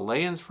handles a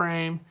Layens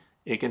frame,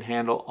 it can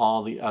handle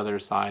all the other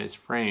size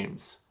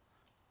frames.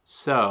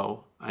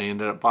 So I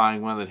ended up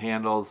buying one that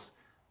handles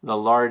the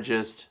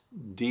largest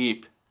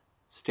deep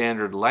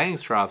standard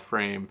Langstroth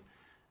frame,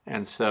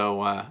 and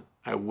so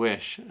I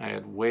wish I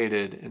had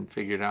waited and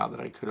figured out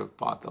that I could have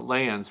bought the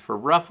Layens for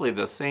roughly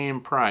the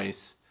same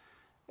price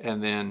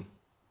and then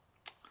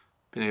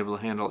been able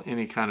to handle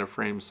any kind of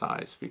frame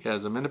size,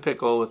 because I'm in a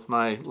pickle with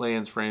my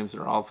Layens frames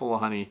that are all full of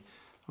honey.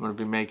 I'm going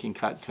to be making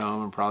cut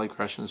comb and probably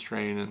crush and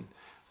strain, and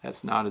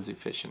that's not as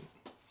efficient.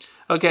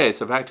 Okay,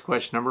 so back to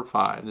question number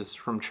 5. This is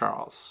from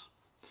Charles.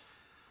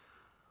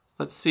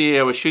 Let's see,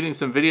 I was shooting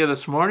some video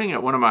this morning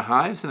at one of my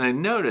hives, and I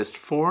noticed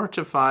 4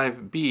 to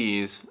 5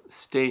 bees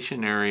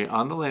stationary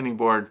on the landing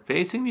board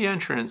facing the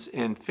entrance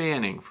and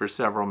fanning for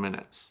several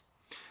minutes.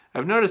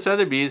 I've noticed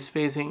other bees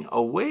facing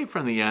away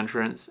from the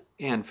entrance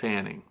and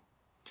fanning.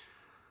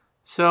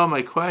 So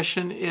my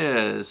question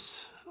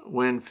is,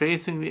 when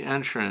facing the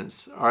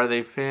entrance, are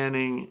they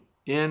fanning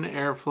in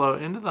airflow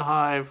into the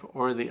hive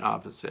or the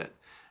opposite?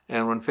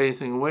 And when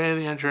facing away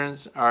the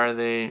entrance, are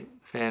they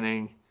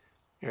fanning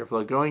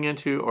airflow going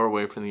into or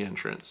away from the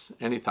entrance?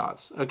 Any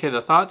thoughts? Okay,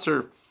 the thoughts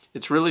are,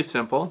 it's really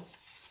simple.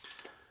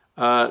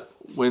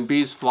 When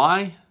bees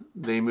fly,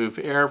 they move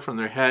air from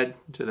their head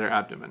to their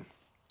abdomen.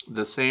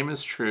 The same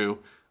is true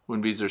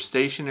when bees are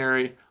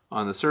stationary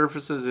on the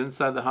surfaces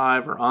inside the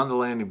hive or on the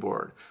landing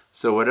board.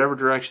 So whatever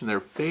direction they're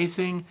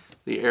facing,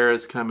 the air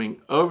is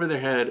coming over their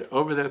head,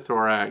 over their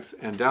thorax,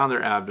 and down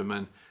their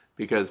abdomen,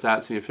 because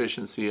that's the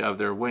efficiency of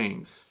their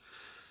wings.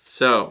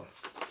 So,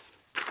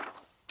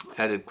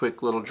 added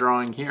quick little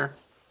drawing here.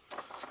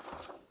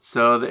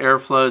 So the air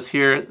flows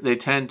here, they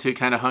tend to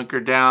kind of hunker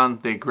down,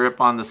 they grip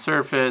on the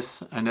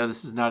surface. I know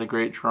this is not a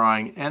great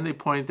drawing, and they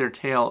point their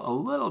tail a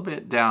little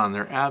bit down.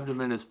 Their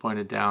abdomen is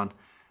pointed down,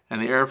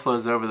 and the air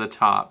flows over the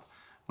top.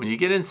 When you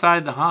get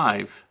inside the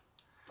hive,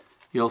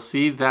 you'll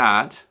see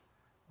that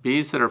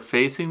bees that are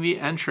facing the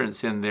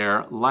entrance in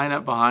there line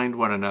up behind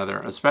one another,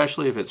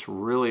 especially if it's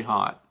really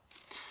hot.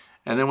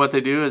 And then what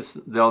they do is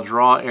they'll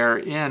draw air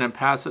in and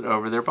pass it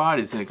over their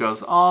bodies, and it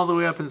goes all the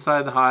way up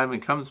inside the hive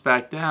and comes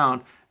back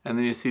down. And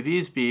then you see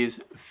these bees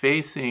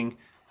facing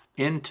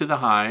into the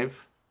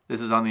hive.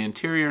 This is on the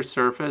interior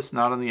surface,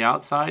 not on the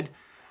outside.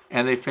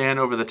 And they fan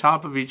over the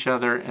top of each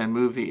other and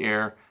move the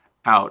air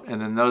out.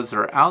 And then those that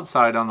are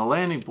outside on the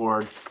landing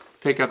board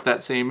pick up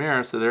that same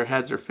air, so their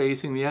heads are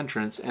facing the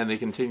entrance and they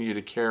continue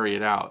to carry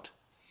it out.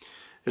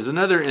 There's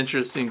another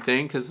interesting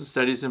thing, because the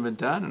studies have been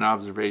done and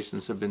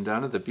observations have been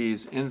done of the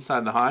bees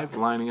inside the hive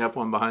lining up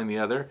one behind the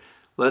other.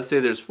 Let's say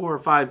there's 4 or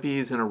 5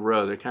 bees in a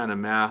row. They're kind of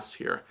massed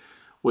here.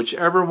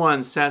 Whichever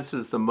one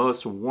senses the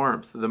most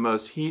warmth, the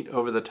most heat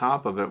over the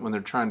top of it when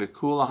they're trying to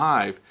cool a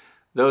hive,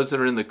 those that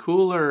are in the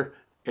cooler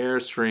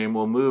airstream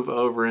will move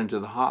over into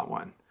the hot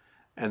one,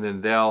 and then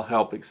they'll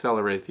help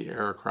accelerate the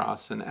air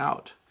across and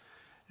out.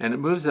 And it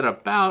moves at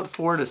about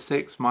 4 to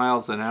 6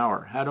 miles an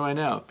hour. How do I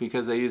know?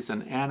 Because I used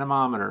an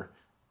anemometer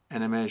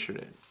and I measured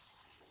it.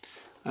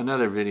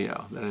 Another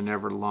video that I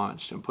never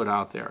launched and put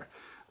out there.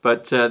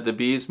 But the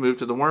bees move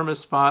to the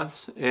warmest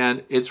spots,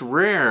 and it's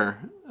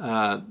rare,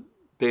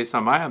 based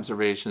on my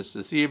observations,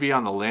 to see a bee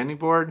on the landing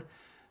board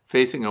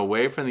facing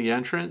away from the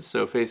entrance,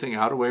 so facing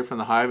out away from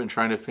the hive and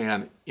trying to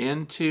fan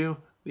into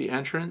the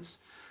entrance.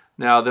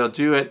 Now, they'll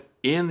do it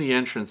in the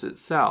entrance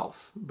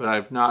itself, but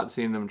I've not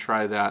seen them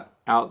try that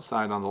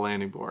outside on the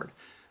landing board.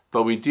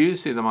 But we do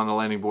see them on the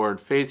landing board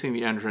facing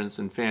the entrance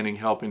and fanning,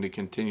 helping to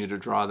continue to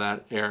draw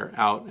that air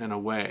out and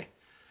away.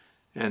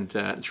 And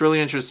it's really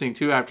interesting,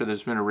 too, after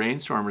there's been a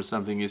rainstorm or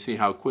something, you see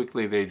how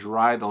quickly they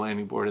dry the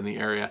landing board in the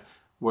area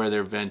where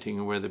they're venting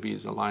and where the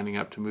bees are lining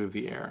up to move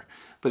the air.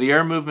 But the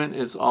air movement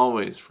is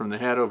always from the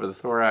head over the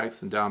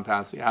thorax and down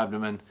past the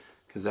abdomen,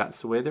 because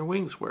that's the way their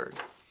wings work.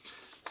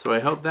 So I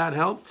hope that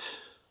helped.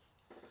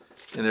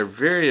 And they're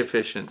very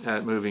efficient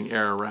at moving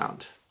air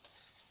around.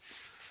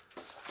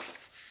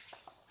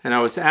 And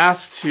I was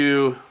asked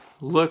to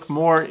look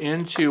more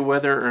into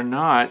whether or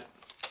not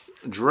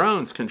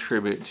drones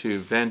contribute to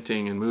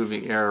venting and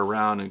moving air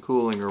around and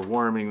cooling or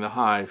warming the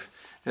hive.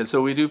 And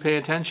so we do pay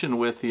attention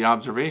with the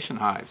observation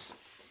hives.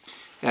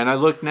 And I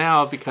look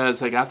now,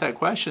 because I got that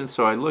question,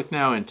 so I look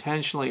now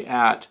intentionally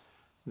at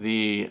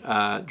the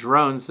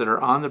drones that are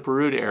on the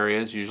brood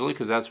areas, usually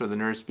because that's where the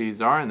nurse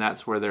bees are, and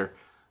that's where they're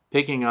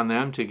picking on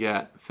them to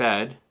get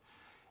fed.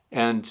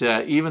 And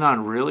even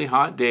on really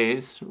hot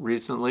days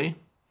recently,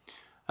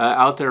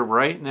 out there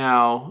right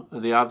now,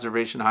 the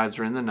observation hives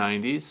are in the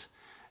 90s.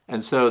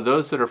 And so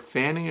those that are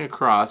fanning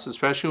across,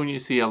 especially when you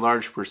see a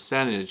large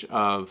percentage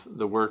of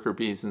the worker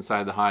bees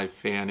inside the hive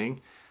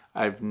fanning,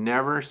 I've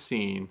never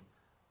seen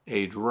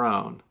a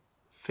drone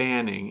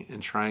fanning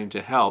and trying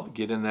to help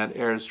get in that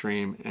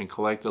airstream and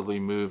collectively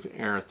move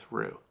air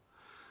through.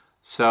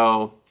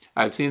 So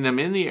I've seen them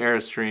in the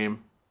airstream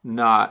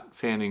not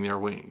fanning their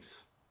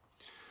wings.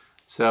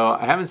 So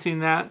I haven't seen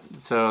that.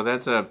 So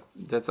that's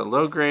a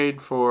low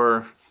grade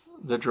for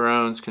the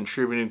drones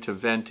contributing to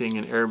venting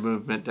and air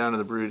movement down to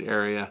the brood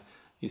area.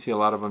 You see a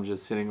lot of them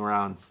just sitting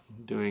around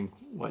doing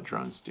what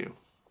drones do.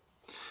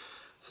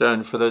 So,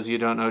 and for those of you who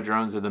don't know,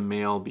 drones are the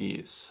male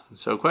bees.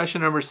 So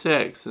question number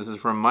 6, this is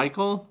from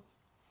Michael.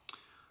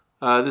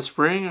 This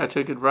spring I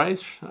took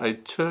advice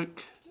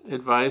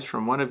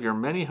from one of your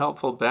many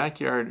helpful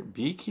backyard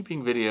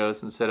beekeeping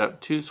videos and set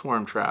up 2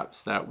 swarm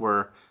traps that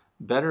were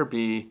Better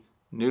Bee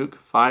Nuke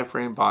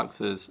 5-frame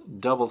boxes,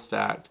 double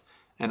stacked,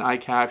 and I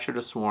captured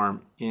a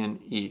swarm in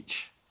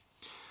each.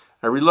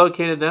 I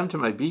relocated them to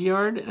my bee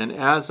yard, and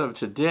as of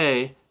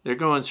today, they're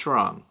going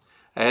strong.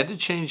 I had to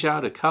change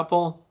out a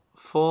couple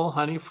full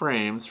honey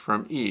frames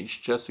from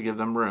each just to give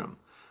them room.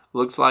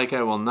 Looks like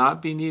I will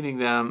not be needing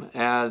them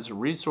as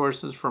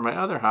resources for my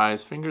other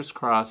hives. Fingers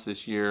crossed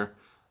this year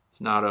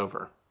it's not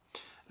over.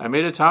 I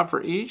made a top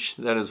for each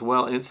that is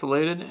well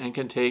insulated and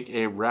can take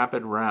a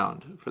rapid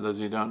round. For those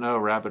of you who don't know,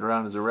 rapid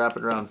round is a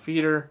rapid round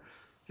feeder,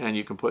 and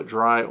you can put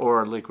dry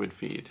or liquid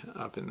feed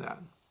up in that.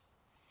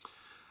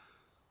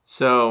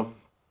 So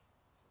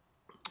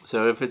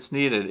if it's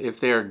needed, if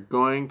they are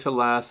going to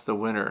last the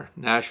winter,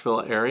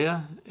 Nashville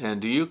area,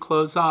 and do you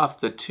close off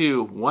the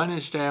 2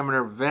 1-inch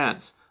diameter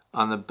vents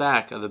on the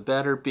back of the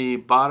Better Bee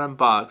bottom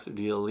box, or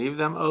do you leave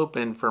them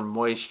open for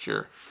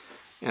moisture?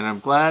 And I'm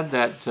glad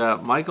that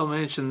Michael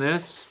mentioned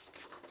this.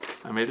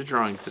 I made a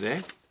drawing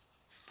today.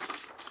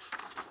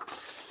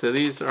 So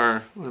these are,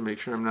 I want to make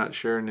sure I'm not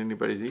sharing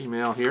anybody's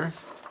email here.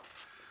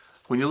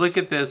 When you look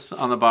at this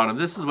on the bottom,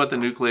 this is what the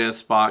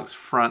nucleus box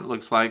front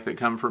looks like that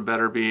come from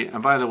Better Bee.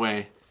 And by the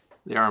way,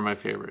 they are my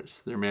favorites.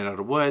 They're made out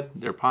of wood,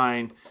 they're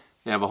pine,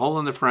 they have a hole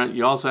in the front.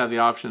 You also have the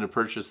option to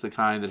purchase the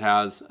kind that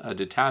has a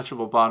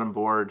detachable bottom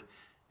board,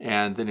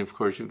 and then of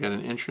course you've got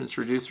an entrance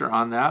reducer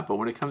on that. But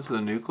when it comes to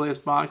the nucleus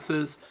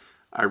boxes,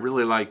 I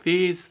really like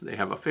these. They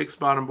have a fixed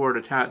bottom board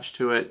attached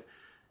to it,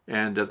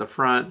 and at the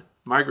front,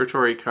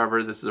 migratory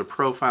cover. This is a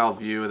profile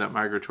view of that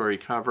migratory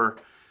cover.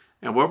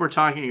 And what we're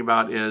talking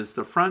about is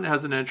the front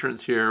has an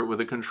entrance here with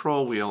a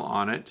control wheel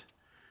on it.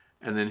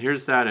 And then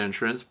here's that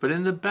entrance. But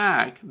in the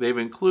back, they've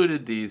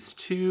included these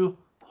 2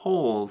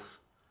 holes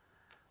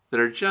that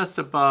are just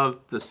above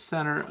the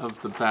center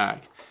of the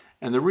back.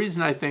 And the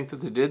reason I think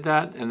that they did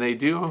that, and they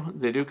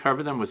do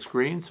cover them with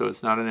screens, so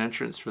it's not an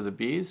entrance for the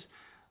bees,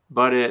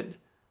 but it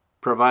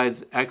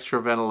provides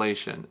extra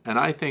ventilation. And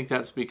I think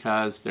that's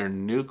because they're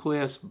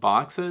nucleus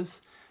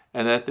boxes,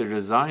 and that they're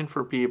designed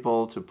for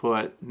people to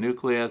put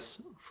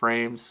nucleus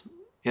frames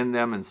in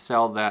them and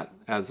sell that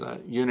as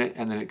a unit,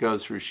 and then it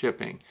goes through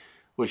shipping,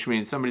 which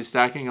means somebody's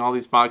stacking all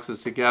these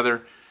boxes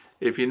together.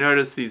 If you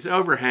notice these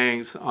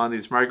overhangs on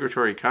these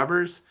migratory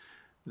covers,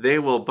 they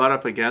will butt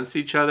up against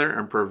each other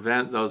and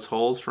prevent those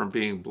holes from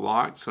being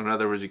blocked. So in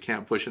other words, you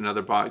can't push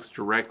another box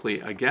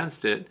directly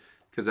against it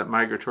because that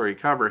migratory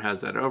cover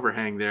has that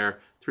overhang there,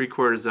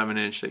 3/4 of an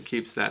inch, that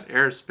keeps that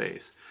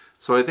airspace.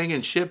 So I think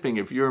in shipping,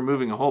 if you were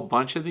moving a whole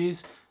bunch of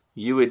these,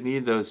 you would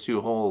need those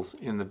 2 holes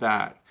in the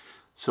back.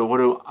 So what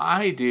do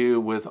I do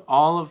with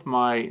all of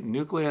my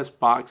nucleus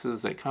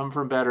boxes that come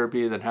from Better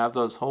Bee that have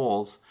those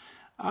holes?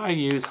 I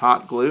use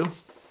hot glue,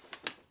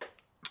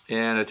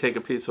 and I take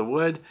a piece of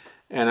wood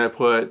and I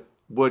put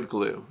wood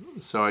glue.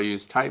 So I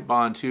use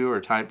Titebond 2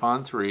 or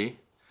Titebond 3.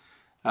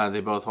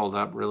 They both hold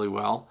up really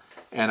well.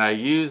 And I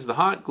use the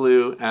hot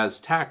glue as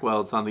tack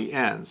welds on the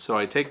ends. So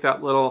I take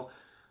that little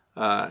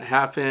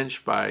 1/2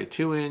 inch by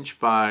 2 inch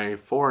by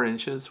 4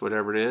 inches,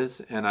 whatever it is,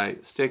 and I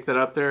stick that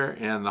up there,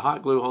 and the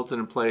hot glue holds it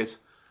in place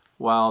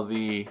while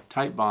the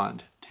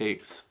Titebond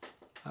takes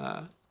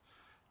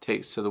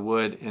to the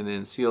wood and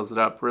then seals it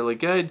up really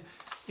good.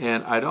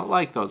 And I don't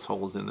like those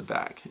holes in the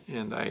back,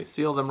 and I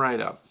seal them right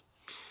up.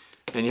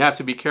 And you have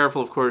to be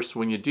careful, of course,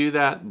 when you do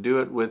that. Do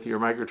it with your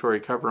migratory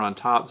cover on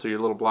top, so your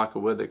little block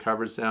of wood that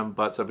covers them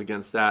butts up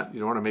against that. You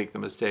don't want to make the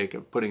mistake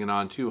of putting it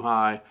on too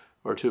high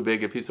or too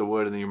big a piece of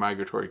wood, and then your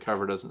migratory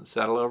cover doesn't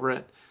settle over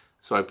it.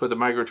 So I put the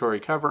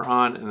migratory cover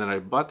on, and then I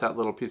butt that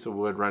little piece of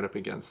wood right up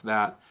against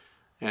that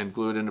and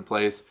glue it into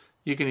place.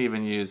 You can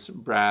even use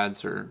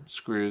brads or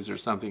screws or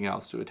something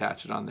else to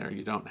attach it on there.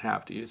 You don't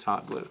have to use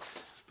hot glue.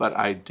 But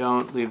I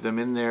don't leave them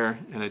in there,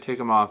 and I take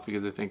them off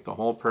because I think the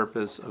whole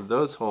purpose of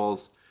those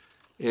holes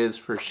is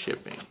for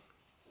shipping.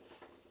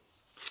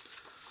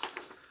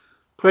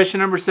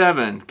 Question number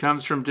 7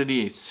 comes from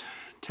Denise,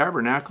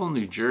 Tabernacle,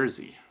 New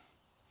Jersey.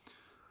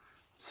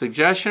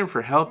 Suggestion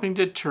for helping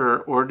deter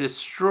or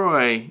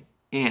destroy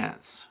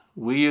ants.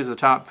 We use a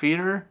top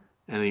feeder,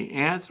 and the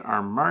ants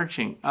are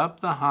marching up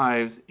the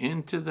hives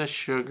into the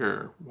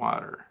sugar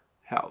water.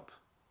 Help.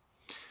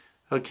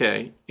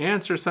 Okay,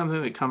 ants are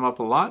something that come up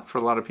a lot for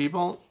a lot of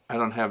people. I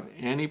don't have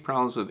any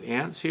problems with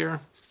ants here.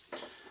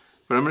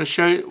 But I'm going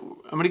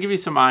to give you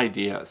some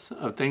ideas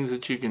of things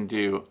that you can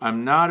do.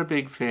 I'm not a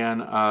big fan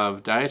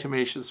of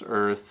diatomaceous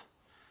earth.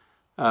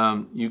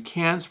 You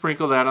can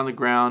sprinkle that on the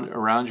ground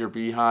around your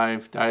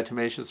beehive.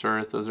 Diatomaceous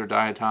earth, those are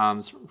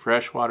diatoms,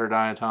 freshwater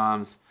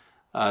diatoms.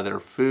 They're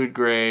food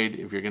grade.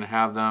 If you're going to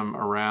have them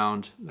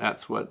around,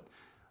 that's what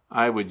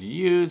I would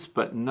use,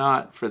 but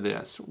not for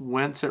this.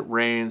 Once it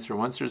rains or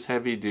once there's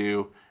heavy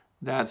dew,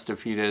 that's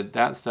defeated.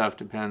 That stuff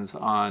depends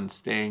on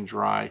staying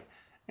dry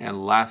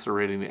and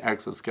lacerating the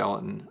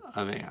exoskeleton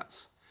of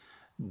ants.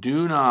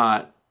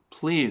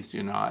 Please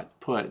do not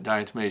put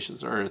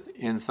diatomaceous earth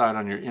inside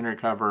on your inner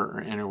cover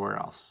or anywhere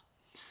else.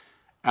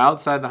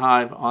 Outside the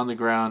hive, on the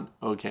ground,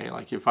 okay.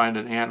 Like you find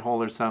an ant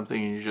hole or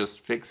something and you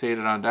just fixate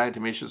it on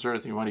diatomaceous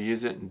earth and you want to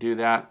use it and do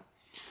that.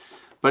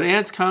 But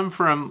ants come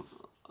from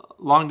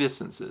long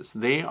distances.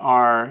 They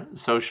are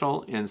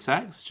social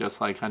insects, just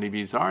like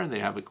honeybees are. They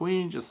have a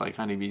queen, just like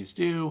honeybees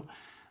do.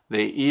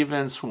 They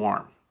even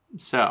swarm.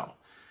 So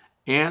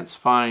ants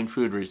find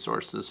food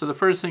resources. So the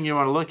first thing you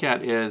want to look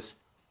at is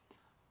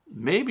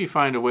maybe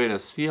find a way to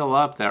seal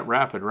up that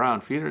rapid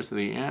round feeder so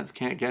the ants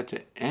can't get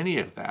to any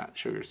of that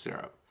sugar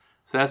syrup.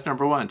 So that's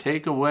number 1.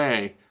 Take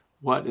away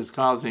what is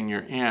causing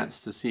your ants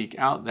to seek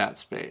out that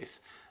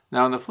space.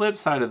 Now on the flip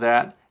side of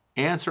that,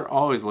 ants are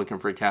always looking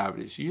for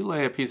cavities. You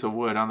lay a piece of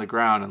wood on the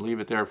ground and leave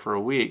it there for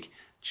a week,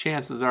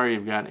 chances are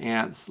you've got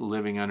ants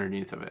living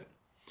underneath of it.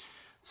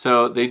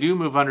 So they do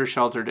move under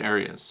sheltered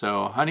areas.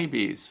 So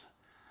honeybees,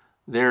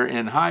 they're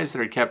in hives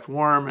that are kept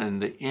warm,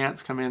 and the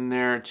ants come in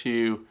there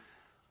to,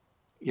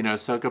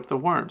 soak up the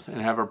warmth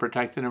and have a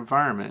protected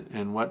environment.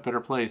 And what better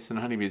place than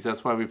honeybees?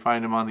 That's why we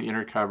find them on the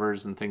inner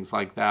covers and things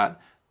like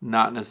that,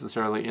 not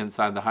necessarily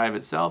inside the hive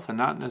itself and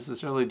not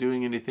necessarily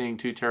doing anything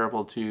too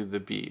terrible to the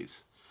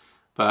bees.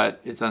 But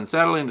it's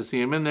unsettling to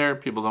see them in there.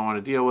 People don't want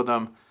to deal with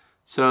them.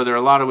 So there are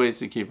a lot of ways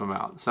to keep them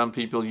out. Some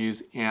people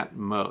use ant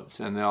moats,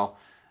 and they'll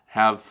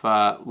have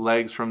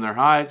legs from their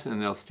hives,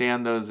 and they'll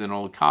stand those in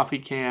old coffee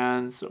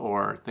cans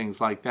or things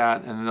like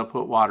that, and then they'll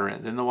put water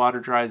in. Then the water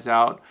dries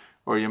out,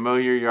 or you mow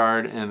your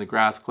yard and the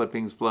grass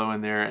clippings blow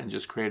in there and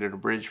just created a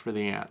bridge for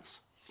the ants.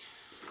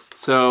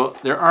 So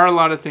there are a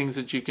lot of things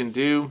that you can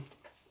do.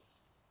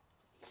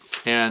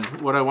 And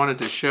what I wanted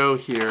to show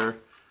here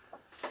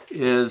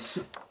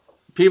is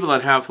people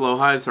that have flow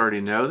hives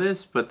already know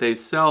this, but they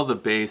sell the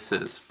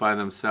bases by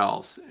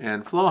themselves.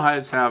 And flow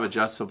hives have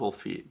adjustable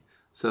feet.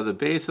 So the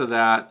base of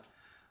that,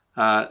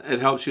 it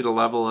helps you to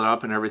level it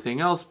up and everything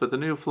else. But the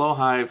new Flow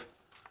Hive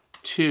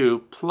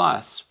 2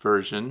 Plus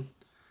version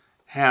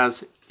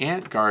has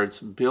ant guards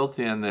built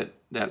in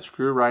that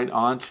screw right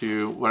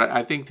onto what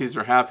I think these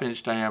are 1/2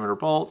 inch diameter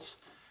bolts.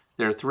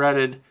 They're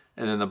threaded,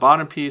 and then the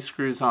bottom piece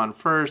screws on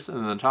first, and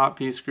then the top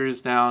piece screws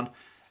down.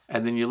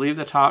 And then you leave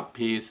the top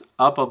piece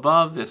up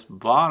above this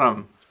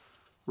bottom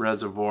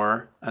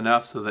reservoir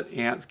enough so that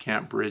ants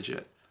can't bridge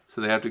it.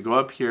 So they have to go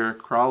up here,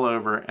 crawl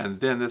over, and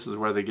then this is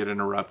where they get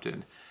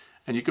interrupted.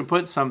 And you can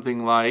put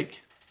something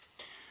like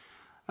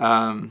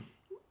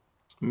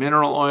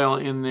mineral oil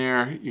in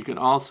there. You can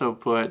also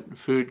put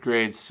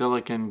food-grade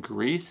silicone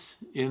grease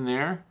in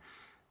there.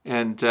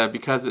 And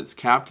because it's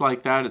capped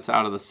like that, it's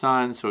out of the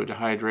sun, so it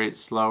dehydrates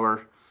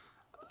slower.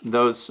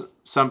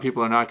 Some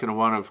people are not going to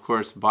want to, of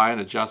course, buy an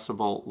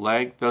adjustable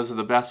leg. Those are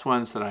the best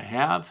ones that I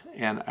have,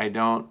 and I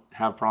don't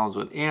have problems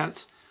with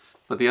ants.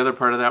 But the other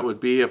part of that would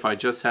be if I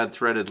just had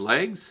threaded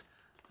legs,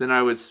 then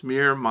I would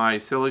smear my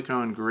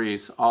silicone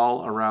grease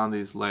all around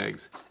these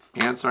legs.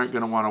 Ants aren't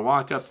going to want to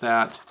walk up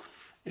that,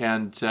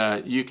 And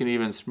you can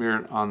even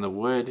smear it on the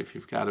wood if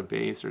you've got a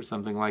base or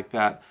something like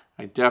that.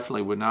 I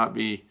definitely would not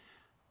be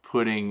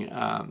putting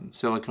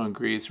silicone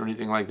grease or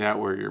anything like that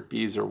where your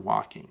bees are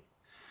walking.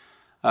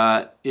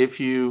 If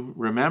you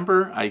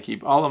remember, I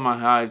keep all of my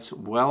hives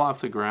well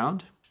off the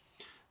ground.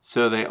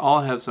 So they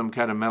all have some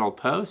kind of metal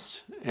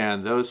post,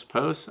 and those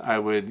posts, I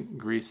would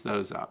grease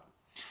those up.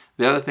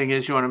 The other thing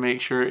is you want to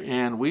make sure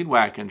and weed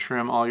whack and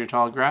trim all your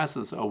tall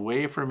grasses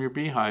away from your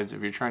beehives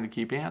if you're trying to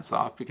keep ants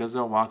off, because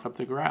they'll walk up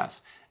the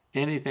grass.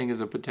 Anything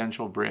is a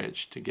potential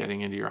bridge to getting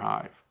into your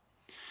hive.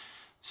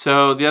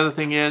 So the other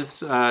thing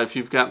is, if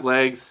you've got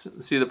legs,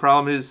 see, the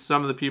problem is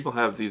some of the people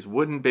have these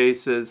wooden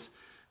bases.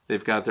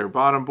 They've got their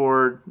bottom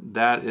board.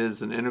 That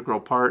is an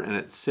integral part, and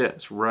it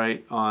sits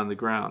right on the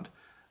ground.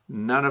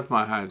 None of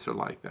my hives are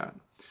like that.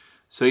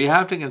 So you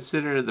have to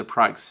consider the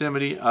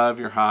proximity of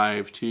your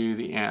hive to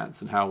the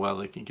ants and how well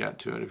they can get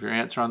to it. If your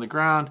ants are on the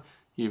ground,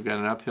 you've got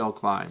an uphill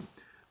climb.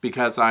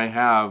 Because I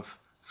have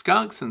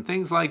skunks and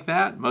things like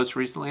that, most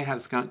recently I had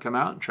a skunk come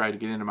out and try to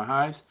get into my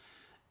hives.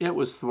 It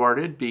was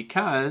thwarted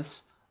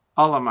because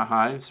all of my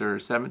hives are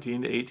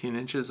 17 to 18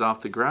 inches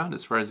off the ground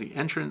as far as the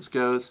entrance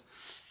goes,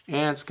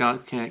 and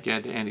skunks can't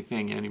get to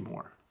anything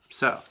anymore.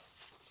 So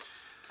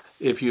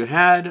if you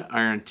had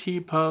iron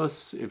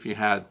T-posts, if you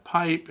had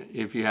pipe,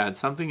 if you had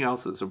something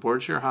else that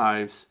supports your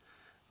hives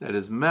that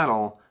is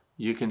metal,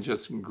 you can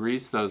just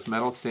grease those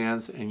metal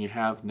stands and you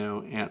have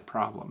no ant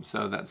problem.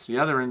 So that's the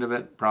other end of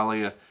it,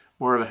 probably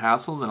more of a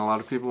hassle than a lot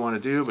of people want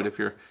to do, but if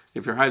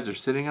your hives are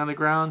sitting on the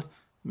ground,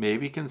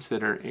 maybe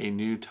consider a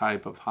new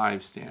type of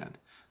hive stand.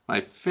 My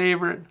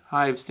favorite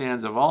hive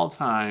stands of all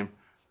time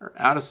are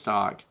out of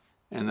stock,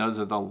 and those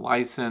are the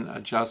Lyson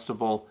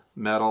adjustable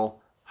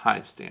metal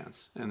hive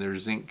stands, and they're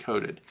zinc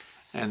coated,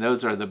 and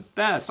those are the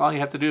best. All you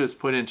have to do is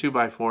put in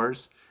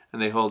 2x4s,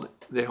 and they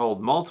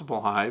hold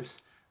multiple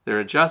hives. They're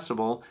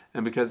adjustable,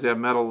 and because they have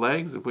metal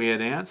legs, if we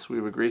had ants,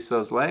 we would grease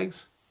those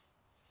legs.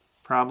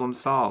 Problem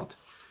solved.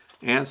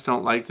 Ants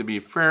don't like to be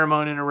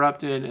pheromone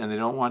interrupted, and they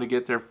don't want to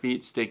get their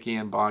feet sticky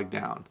and bogged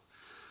down.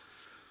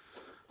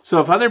 So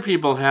if other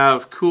people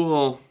have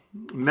cool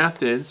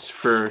methods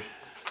for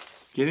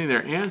getting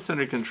their ants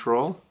under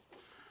control,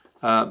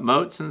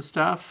 moats and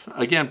stuff.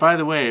 Again, by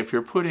the way, if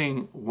you're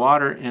putting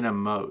water in a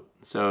moat,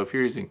 so if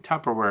you're using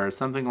Tupperware or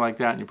something like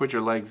that, and you put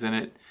your legs in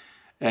it,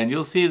 and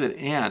you'll see that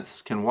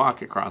ants can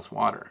walk across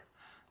water.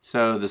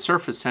 So the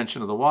surface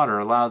tension of the water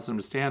allows them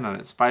to stand on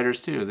it.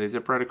 Spiders too, they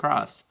zip right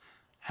across.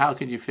 How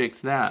could you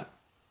fix that?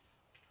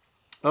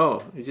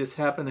 Oh, you just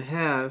happen to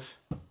have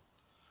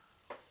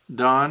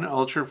Dawn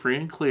Ultra Free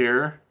and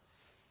Clear,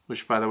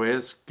 which by the way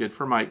is good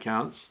for mite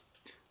counts,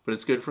 but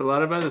it's good for a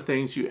lot of other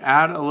things. You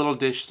add a little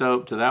dish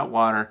soap to that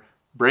water,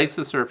 breaks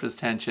the surface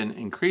tension,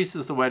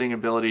 increases the wetting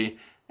ability,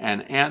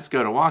 and ants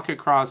go to walk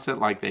across it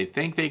like they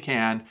think they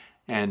can,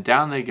 and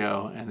down they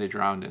go, and they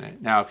drown in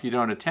it. Now, if you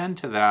don't attend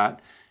to that,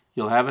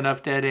 you'll have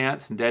enough dead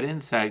ants and dead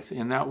insects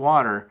in that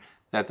water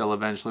that they'll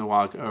eventually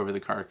walk over the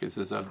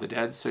carcasses of the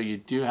dead, so you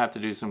do have to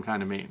do some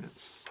kind of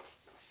maintenance.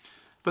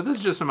 But this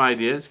is just some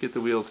ideas, get the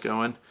wheels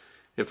going.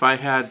 If I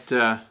had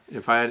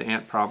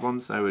ant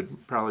problems, I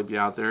would probably be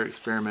out there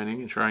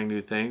experimenting and trying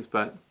new things,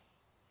 but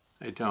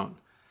I don't.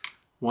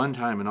 One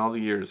time in all the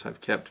years I've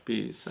kept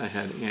bees, I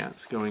had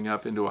ants going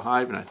up into a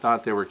hive, and I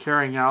thought they were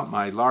carrying out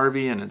my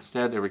larvae, and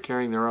instead they were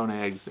carrying their own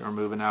eggs. They were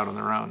moving out on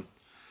their own.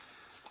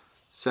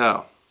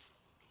 So,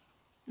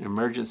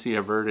 emergency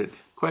averted.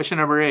 Question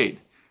number 8.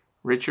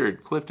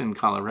 Richard, Clifton,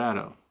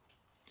 Colorado.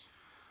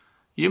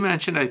 You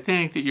mentioned, I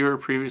think, that you were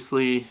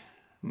previously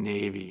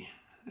Navy.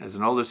 As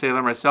an older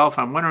sailor myself,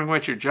 I'm wondering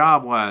what your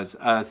job was.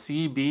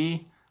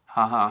 CB?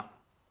 Haha.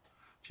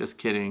 Just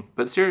kidding.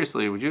 But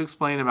seriously, would you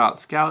explain about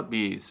scout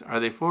bees?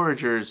 Are they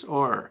foragers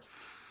or?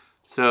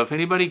 So if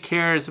anybody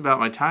cares about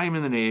my time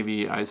in the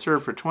Navy, I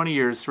served for 20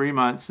 years, 3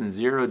 months, and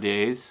 0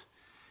 days.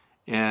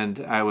 And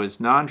I was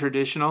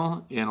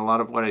non-traditional in a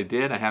lot of what I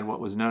did. I had what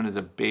was known as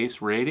a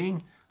base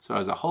rating. So I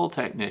was a hull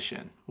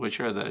technician, which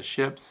are the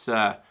ship's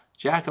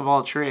jack of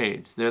all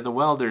trades. They're the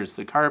welders,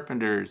 the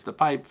carpenters, the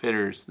pipe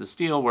fitters, the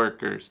steel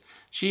workers,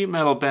 sheet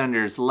metal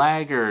benders,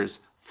 laggers,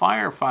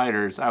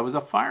 firefighters. I was a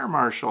fire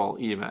marshal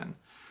even.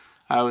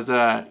 I was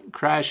a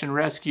crash and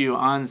rescue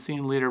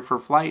on-scene leader for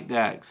flight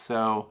decks,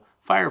 so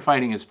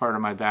firefighting is part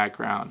of my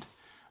background.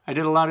 I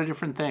did a lot of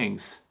different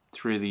things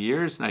through the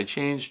years, and I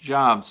changed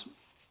jobs,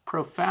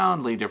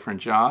 profoundly different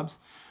jobs.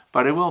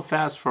 But I will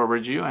fast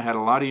forward you. I had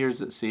a lot of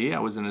years at sea. I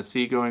was in a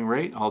seagoing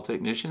rate. Hull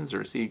technicians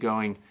are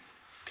seagoing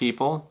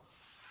people.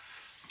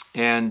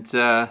 And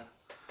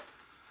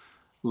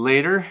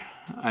later,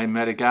 I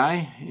met a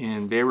guy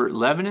in Beirut,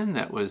 Lebanon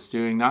that was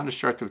doing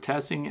non-destructive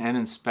testing and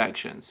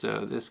inspection.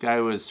 So this guy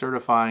was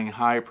certifying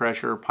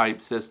high-pressure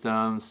pipe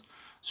systems,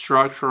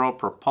 structural,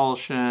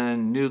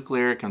 propulsion,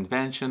 nuclear,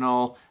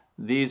 conventional.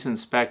 These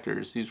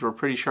inspectors, these were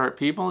pretty sharp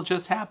people. It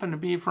just happened to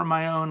be from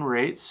my own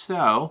rate,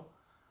 so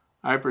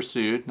I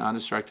pursued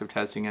non-destructive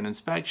testing and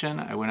inspection.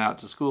 I went out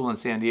to school in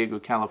San Diego,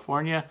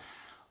 California.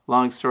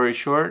 Long story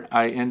short,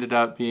 I ended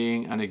up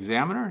being an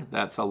examiner.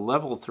 That's a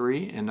level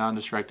 3 in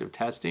non-destructive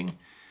testing.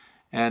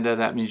 And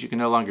that means you can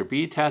no longer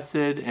be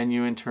tested, and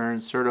you in turn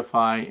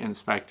certify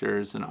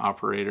inspectors and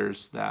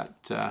operators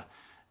that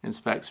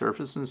inspect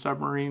surface and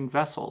submarine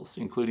vessels,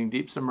 including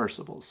deep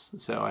submersibles.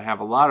 So I have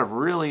a lot of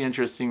really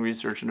interesting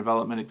research and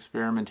development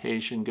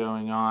experimentation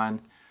going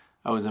on.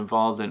 I was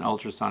involved in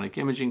ultrasonic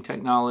imaging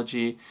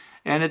technology,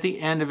 and at the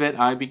end of it,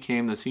 I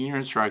became the senior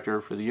instructor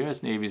for the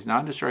U.S. Navy's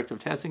non-destructive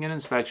testing and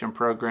inspection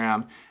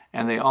program,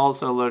 and they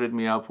also loaded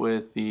me up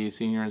with the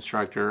senior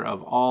instructor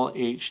of all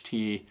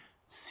HTC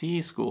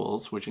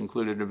schools, which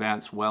included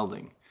advanced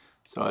welding.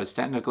 So I was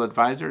technical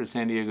advisor at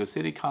San Diego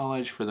City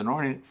College for the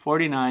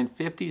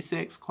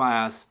 4956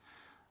 class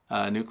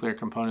nuclear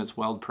components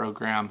weld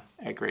program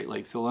at Great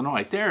Lakes,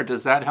 Illinois. There,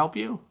 does that help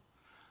you?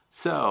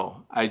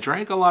 So I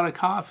drank a lot of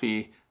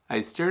coffee.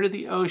 I stared at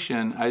the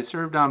ocean. I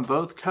served on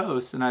both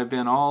coasts, and I've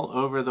been all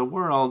over the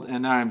world,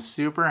 and now I'm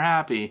super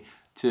happy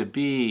to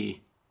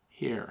be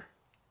here.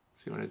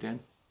 See what I did?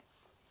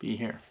 Be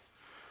here.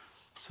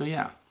 So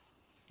yeah,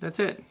 that's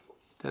it.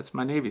 That's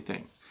my Navy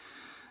thing.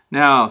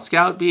 Now,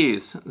 scout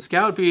bees.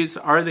 Scout bees,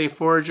 are they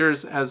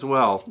foragers as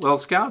well? Well,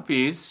 scout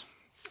bees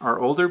are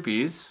older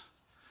bees.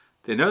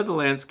 They know the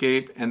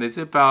landscape, and they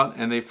zip out,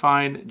 and they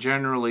find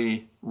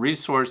generally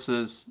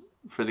resources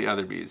for the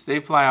other bees.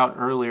 They fly out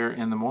earlier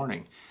in the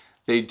morning.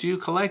 They do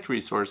collect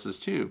resources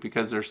too,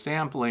 because they're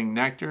sampling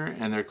nectar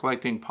and they're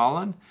collecting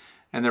pollen,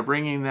 and they're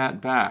bringing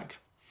that back.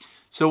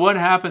 So what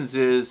happens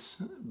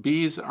is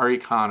bees are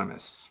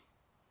economists.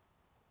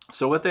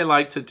 So what they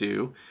like to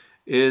do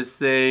is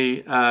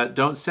they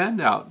don't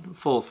send out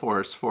full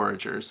force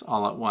foragers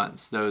all at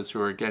once, those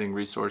who are getting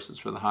resources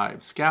for the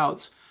hive.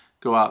 Scouts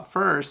go out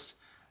first,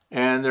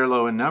 and they're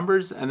low in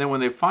numbers, and then when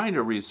they find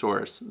a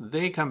resource,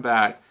 they come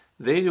back,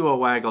 they do a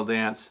waggle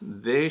dance,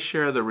 they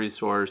share the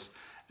resource,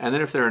 and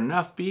then if there are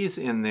enough bees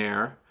in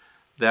there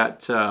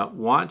that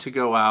want to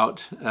go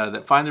out,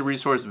 that find the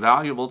resource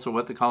valuable to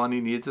what the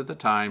colony needs at the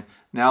time,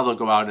 now they'll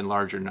go out in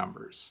larger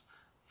numbers.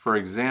 For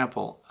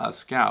example, a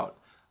scout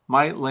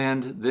might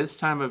land this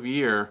time of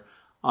year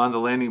on the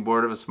landing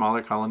board of a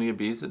smaller colony of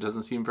bees that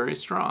doesn't seem very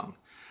strong.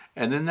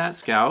 And then that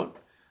scout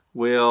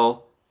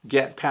will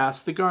get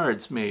past the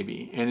guards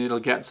maybe, and it'll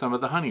get some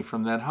of the honey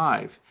from that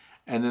hive.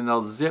 And then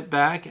they'll zip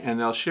back and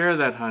they'll share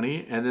that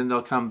honey, and then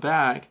they'll come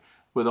back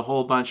with a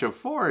whole bunch of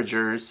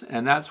foragers,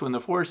 and that's when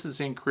the forces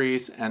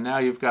increase, and now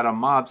you've got a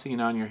mob scene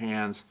on your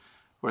hands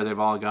where they've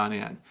all gone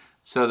in.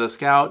 So the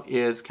scout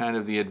is kind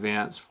of the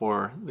advance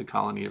for the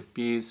colony of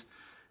bees.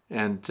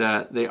 And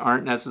they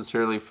aren't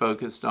necessarily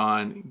focused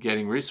on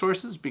getting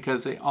resources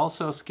because they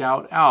also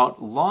scout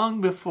out long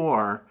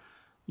before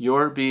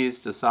your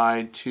bees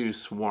decide to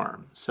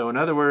swarm. So in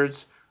other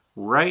words,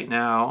 right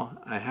now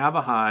I have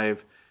a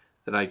hive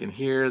that I can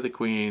hear the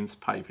queens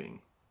piping.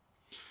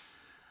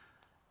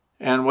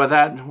 And what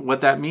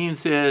that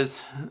means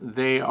is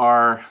they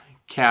are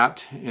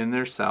capped in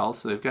their cells,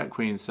 so they've got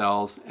queen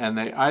cells, and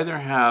they either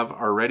have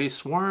already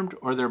swarmed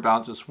or they're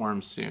about to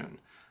swarm soon.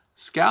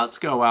 Scouts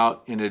go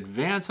out in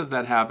advance of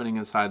that happening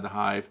inside the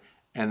hive,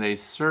 and they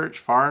search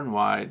far and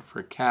wide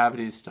for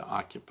cavities to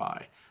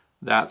occupy.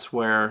 That's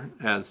where,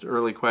 as the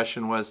early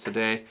question was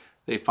today,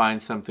 they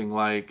find something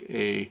like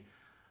a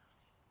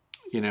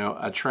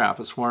trap,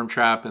 a swarm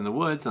trap in the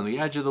woods, on the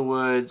edge of the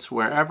woods,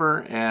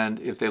 wherever, and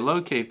if they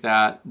locate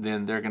that,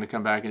 then they're going to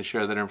come back and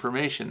share that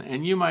information.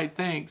 And you might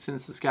think,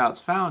 since the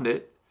scouts found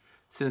it,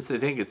 since they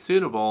think it's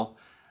suitable,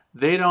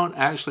 they don't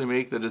actually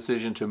make the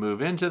decision to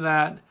move into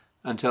that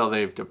until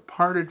they've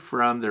departed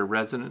from their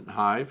resident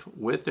hive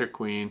with their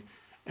queen,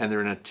 and they're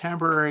in a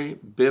temporary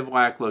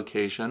bivouac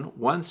location.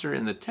 Once they're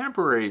in the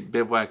temporary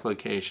bivouac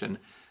location,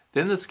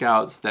 then the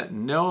scouts that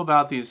know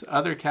about these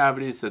other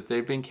cavities that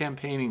they've been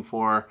campaigning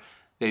for,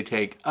 they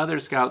take other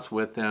scouts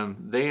with them,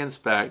 they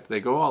inspect,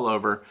 they go all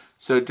over.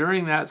 So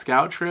during that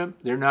scout trip,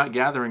 they're not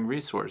gathering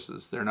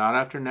resources. They're not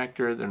after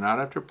nectar, they're not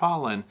after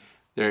pollen,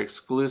 they're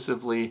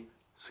exclusively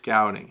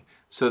scouting.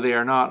 So they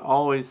are not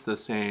always the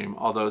same,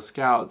 although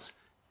scouts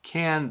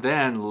can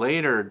then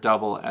later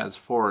double as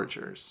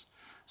foragers.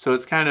 So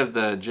it's kind of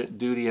the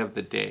duty of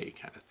the day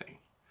kind of thing.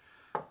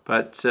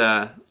 But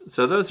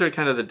so those are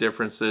kind of the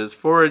differences.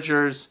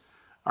 Foragers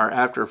are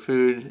after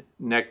food,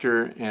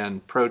 nectar,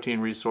 and protein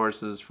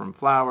resources from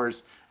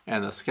flowers,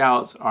 and the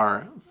scouts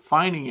are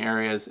finding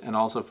areas and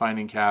also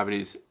finding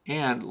cavities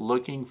and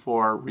looking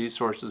for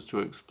resources to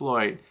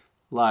exploit,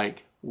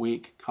 like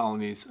weak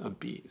colonies of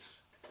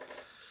bees.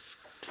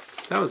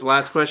 That was the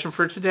last question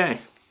for today.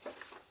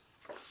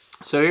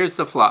 So here's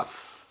the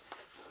fluff.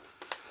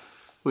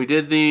 We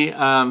did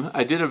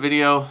I did a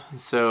video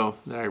so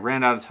that I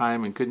ran out of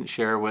time and couldn't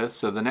share with.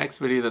 So the next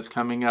video that's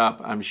coming up,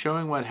 I'm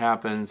showing what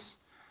happens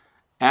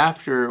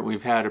after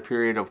we've had a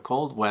period of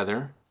cold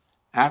weather,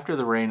 after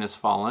the rain has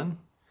fallen,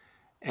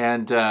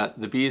 and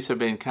the bees have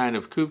been kind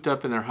of cooped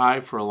up in their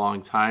hive for a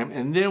long time,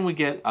 and then we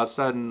get a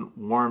sudden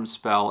warm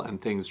spell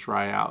and things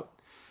dry out.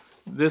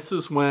 This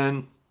is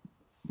when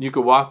you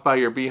could walk by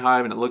your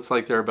beehive and it looks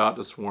like they're about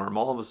to swarm.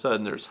 All of a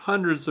sudden, there's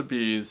hundreds of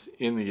bees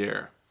in the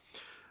air.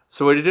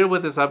 So what I did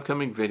with this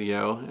upcoming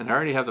video, and I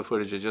already have the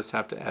footage, I just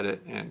have to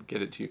edit and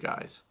get it to you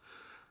guys.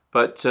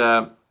 But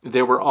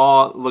they were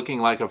all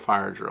looking like a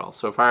fire drill.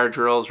 So fire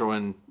drills are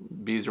when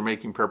bees are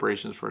making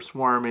preparations for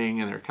swarming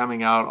and they're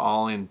coming out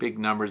all in big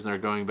numbers and they're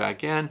going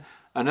back in.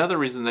 Another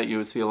reason that you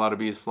would see a lot of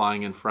bees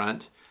flying in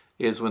front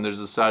is when there's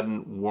a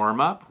sudden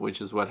warm up, which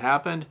is what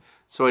happened.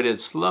 So I did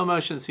slow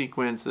motion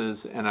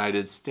sequences and I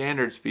did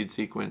standard speed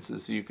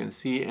sequences so you can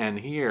see and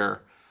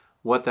hear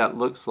what that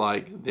looks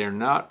like. They're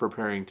not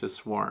preparing to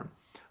swarm.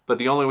 But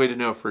the only way to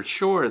know for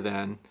sure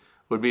then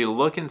would be to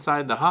look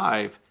inside the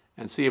hive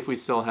and see if we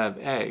still have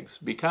eggs,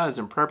 because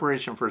in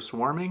preparation for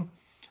swarming,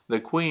 the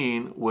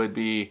queen would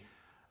be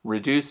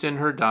reduced in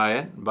her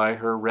diet by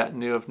her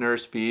retinue of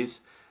nurse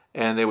bees,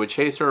 and they would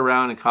chase her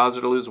around and cause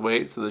her to lose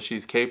weight so that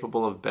she's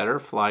capable of better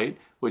flight,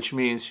 which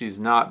means she's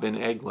not been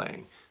egg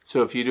laying.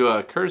 So if you do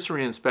a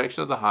cursory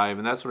inspection of the hive,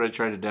 and that's what I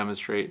try to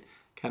demonstrate,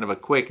 kind of a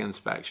quick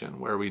inspection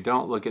where we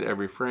don't look at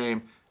every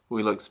frame,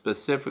 we look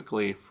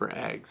specifically for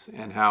eggs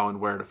and how and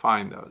where to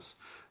find those.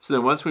 So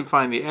then once we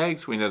find the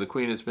eggs, we know the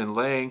queen has been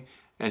laying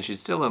and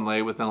she's still in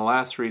lay within the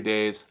last 3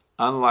 days.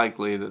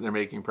 Unlikely that they're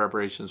making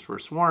preparations for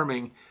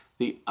swarming.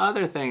 The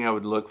other thing I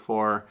would look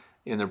for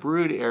in the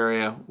brood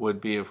area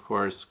would be, of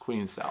course,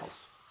 queen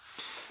cells.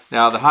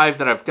 Now, the hive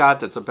that I've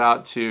got that's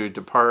about to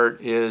depart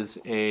is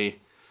a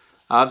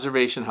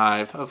observation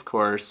hive, of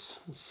course.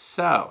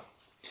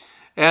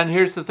 And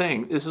here's the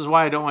thing. This is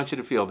why I don't want you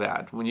to feel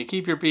bad. When you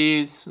keep your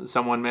bees,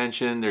 someone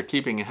mentioned they're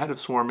keeping ahead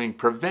of swarming,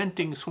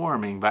 preventing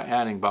swarming by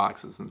adding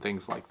boxes and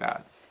things like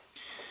that.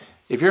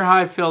 If your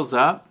hive fills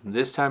up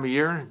this time of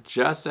year,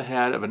 just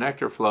ahead of a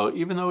nectar flow,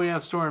 even though we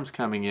have storms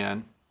coming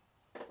in,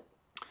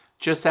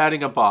 just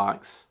adding a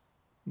box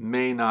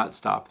may not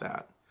stop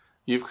that.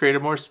 You've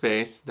created more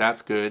space.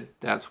 That's good.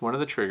 That's one of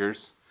the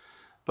triggers.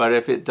 But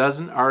if it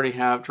doesn't already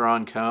have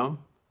drawn comb,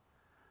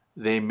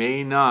 they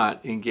may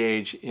not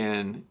engage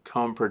in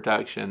comb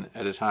production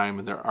at a time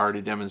when they're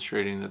already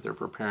demonstrating that they're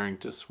preparing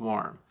to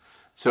swarm.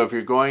 So if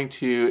you're going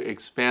to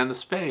expand the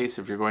space,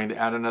 if you're going to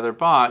add another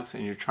box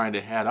and you're trying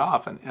to head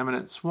off an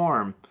imminent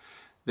swarm,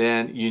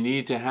 then you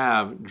need to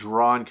have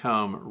drawn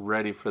comb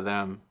ready for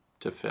them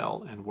to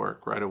fill and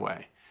work right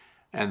away.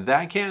 And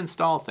that can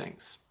stall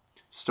things.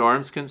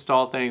 Storms can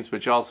stall things,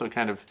 but you also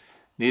kind of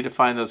need to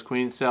find those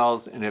queen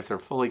cells, and if they're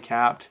fully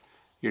capped,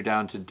 you're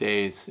down to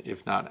days,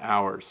 if not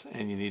hours,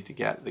 and you need to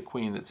get the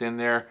queen that's in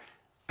there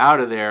out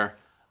of there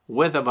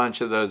with a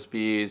bunch of those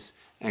bees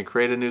and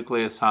create a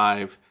nucleus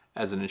hive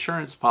as an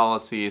insurance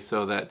policy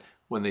so that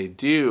when they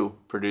do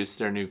produce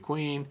their new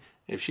queen,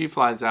 if she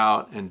flies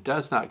out and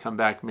does not come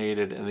back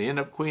mated and they end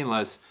up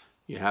queenless,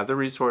 you have the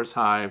resource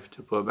hive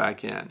to put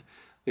back in.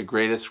 The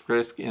greatest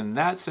risk in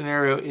that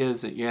scenario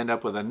is that you end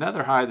up with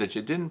another hive that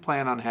you didn't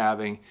plan on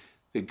having.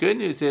 The good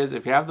news is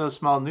if you have those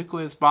small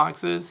nucleus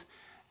boxes,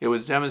 it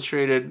was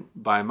demonstrated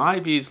by my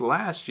bees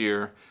last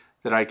year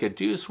that I could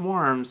do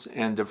swarms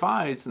and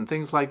divides and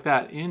things like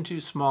that into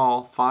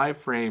small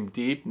 5-frame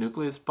deep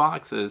nucleus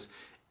boxes,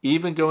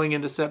 even going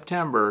into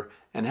September,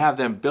 and have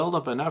them build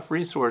up enough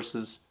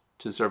resources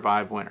to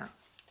survive winter.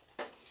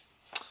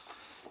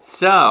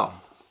 So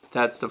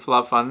that's the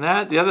fluff on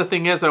that. The other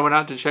thing is I went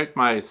out to check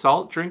my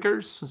salt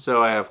drinkers.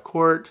 So I have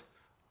quart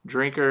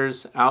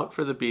drinkers out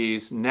for the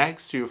bees.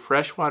 Next to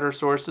freshwater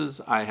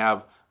sources, I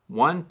have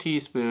 1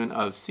 teaspoon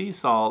of sea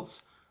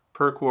salts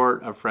per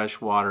quart of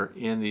fresh water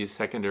in these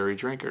secondary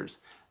drinkers.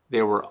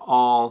 They were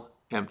all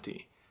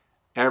empty.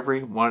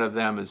 Every one of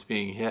them is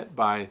being hit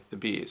by the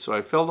bees. So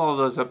I filled all of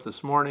those up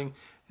this morning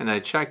and I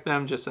checked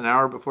them just an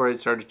hour before I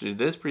started to do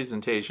this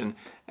presentation,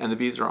 and the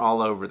bees are all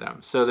over them.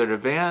 So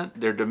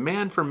their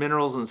demand for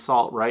minerals and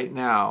salt right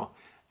now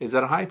is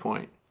at a high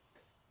point.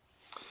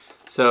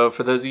 So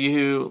for those of you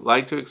who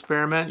like to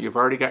experiment, you've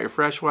already got your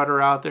fresh water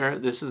out there.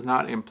 This is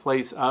not in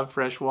place of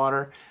fresh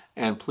water.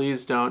 And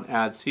please don't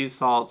add sea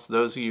salts.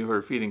 Those of you who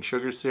are feeding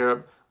sugar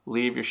syrup,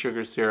 leave your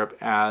sugar syrup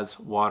as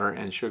water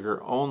and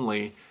sugar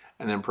only,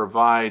 and then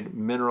provide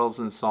minerals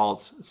and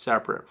salts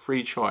separate,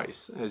 free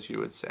choice, as you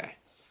would say.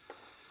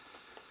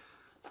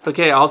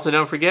 Okay, also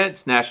don't forget,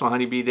 it's National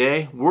Honeybee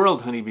Day,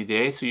 World Honeybee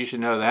Day, so you should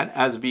know that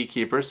as a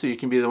beekeeper, so you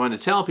can be the one to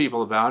tell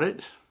people about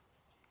it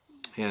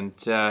and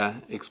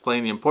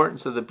explain the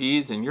importance of the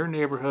bees in your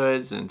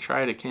neighborhoods and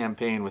try to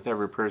campaign with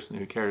every person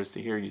who cares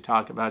to hear you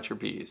talk about your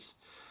bees.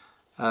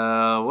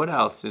 What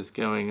else is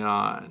going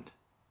on?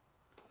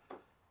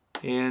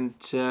 And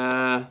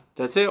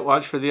that's it.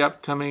 Watch for the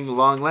upcoming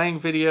long laying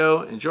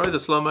video. Enjoy the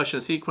slow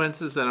motion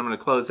sequences that I'm going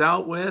to close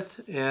out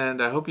with.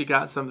 And I hope you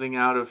got something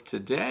out of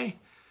today.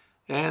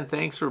 And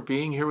thanks for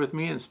being here with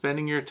me and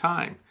spending your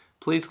time.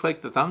 Please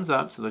click the thumbs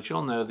up so that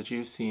you'll know that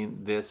you've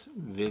seen this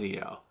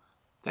video.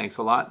 Thanks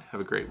a lot.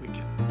 Have a great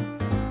weekend.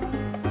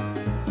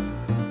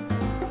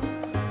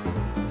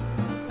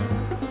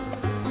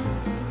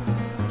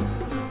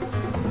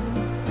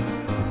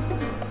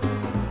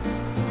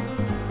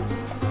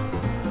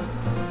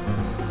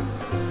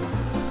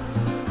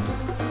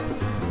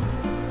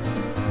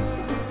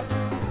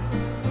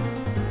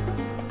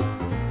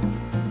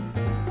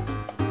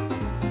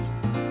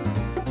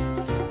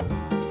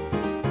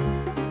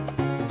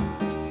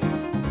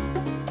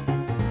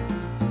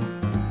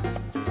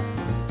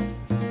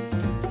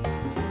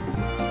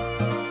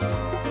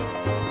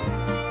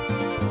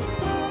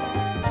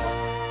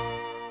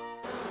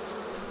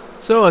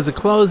 So as a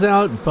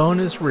closeout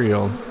bonus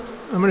reel,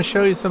 I'm going to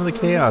show you some of the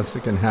chaos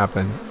that can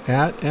happen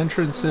at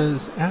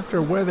entrances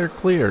after weather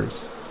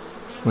clears.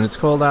 When it's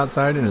cold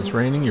outside and it's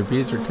raining, your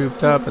bees are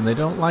cooped up and they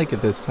don't like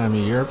it this time of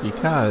year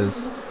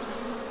because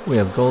we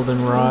have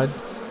goldenrod,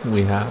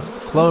 we have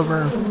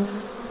clover,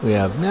 we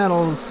have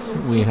nettles,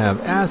 we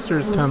have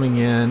asters coming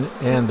in,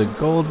 and the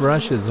gold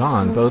rush is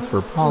on, both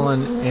for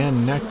pollen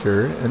and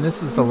nectar. And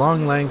this is the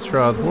long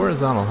langstraw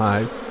horizontal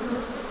hive,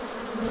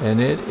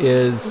 and it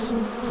is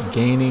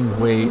gaining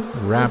weight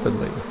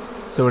rapidly.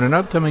 So in an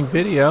upcoming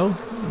video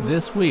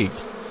this week,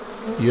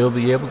 you'll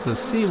be able to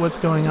see what's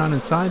going on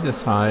inside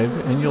this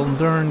hive, and you'll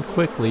learn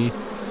quickly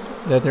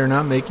that they're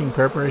not making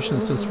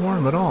preparations to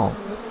swarm at all.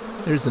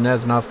 There's an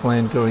Aznov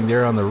gland going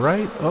there on the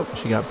right. Oh,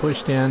 she got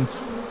pushed in.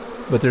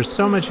 But there's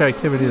so much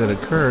activity that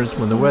occurs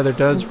when the weather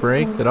does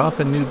break that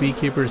often new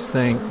beekeepers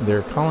think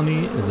their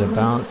colony is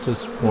about to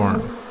swarm.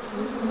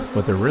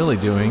 What they're really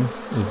doing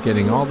is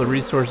getting all the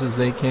resources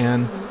they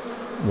can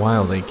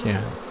while they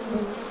can.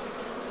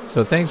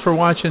 So thanks for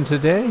watching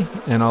today,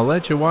 and I'll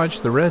let you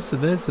watch the rest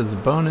of this as a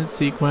bonus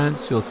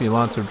sequence. You'll see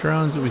lots of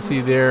drones that we see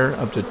there.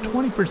 Up to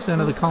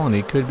 20% of the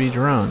colony could be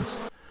drones.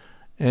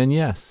 And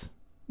yes,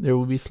 there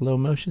will be slow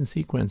motion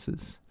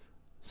sequences.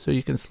 So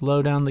you can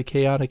slow down the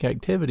chaotic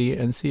activity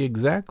and see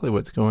exactly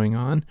what's going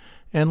on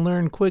and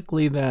learn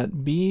quickly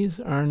that bees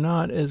are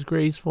not as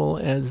graceful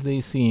as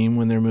they seem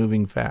when they're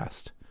moving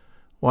fast.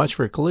 Watch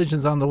for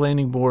collisions on the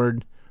landing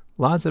board,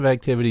 lots of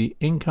activity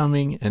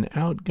incoming and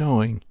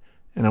outgoing.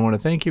 And I want to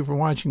thank you for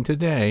watching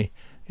today.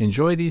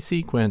 Enjoy these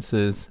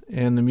sequences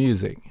and the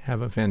music.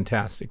 Have a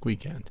fantastic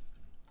weekend.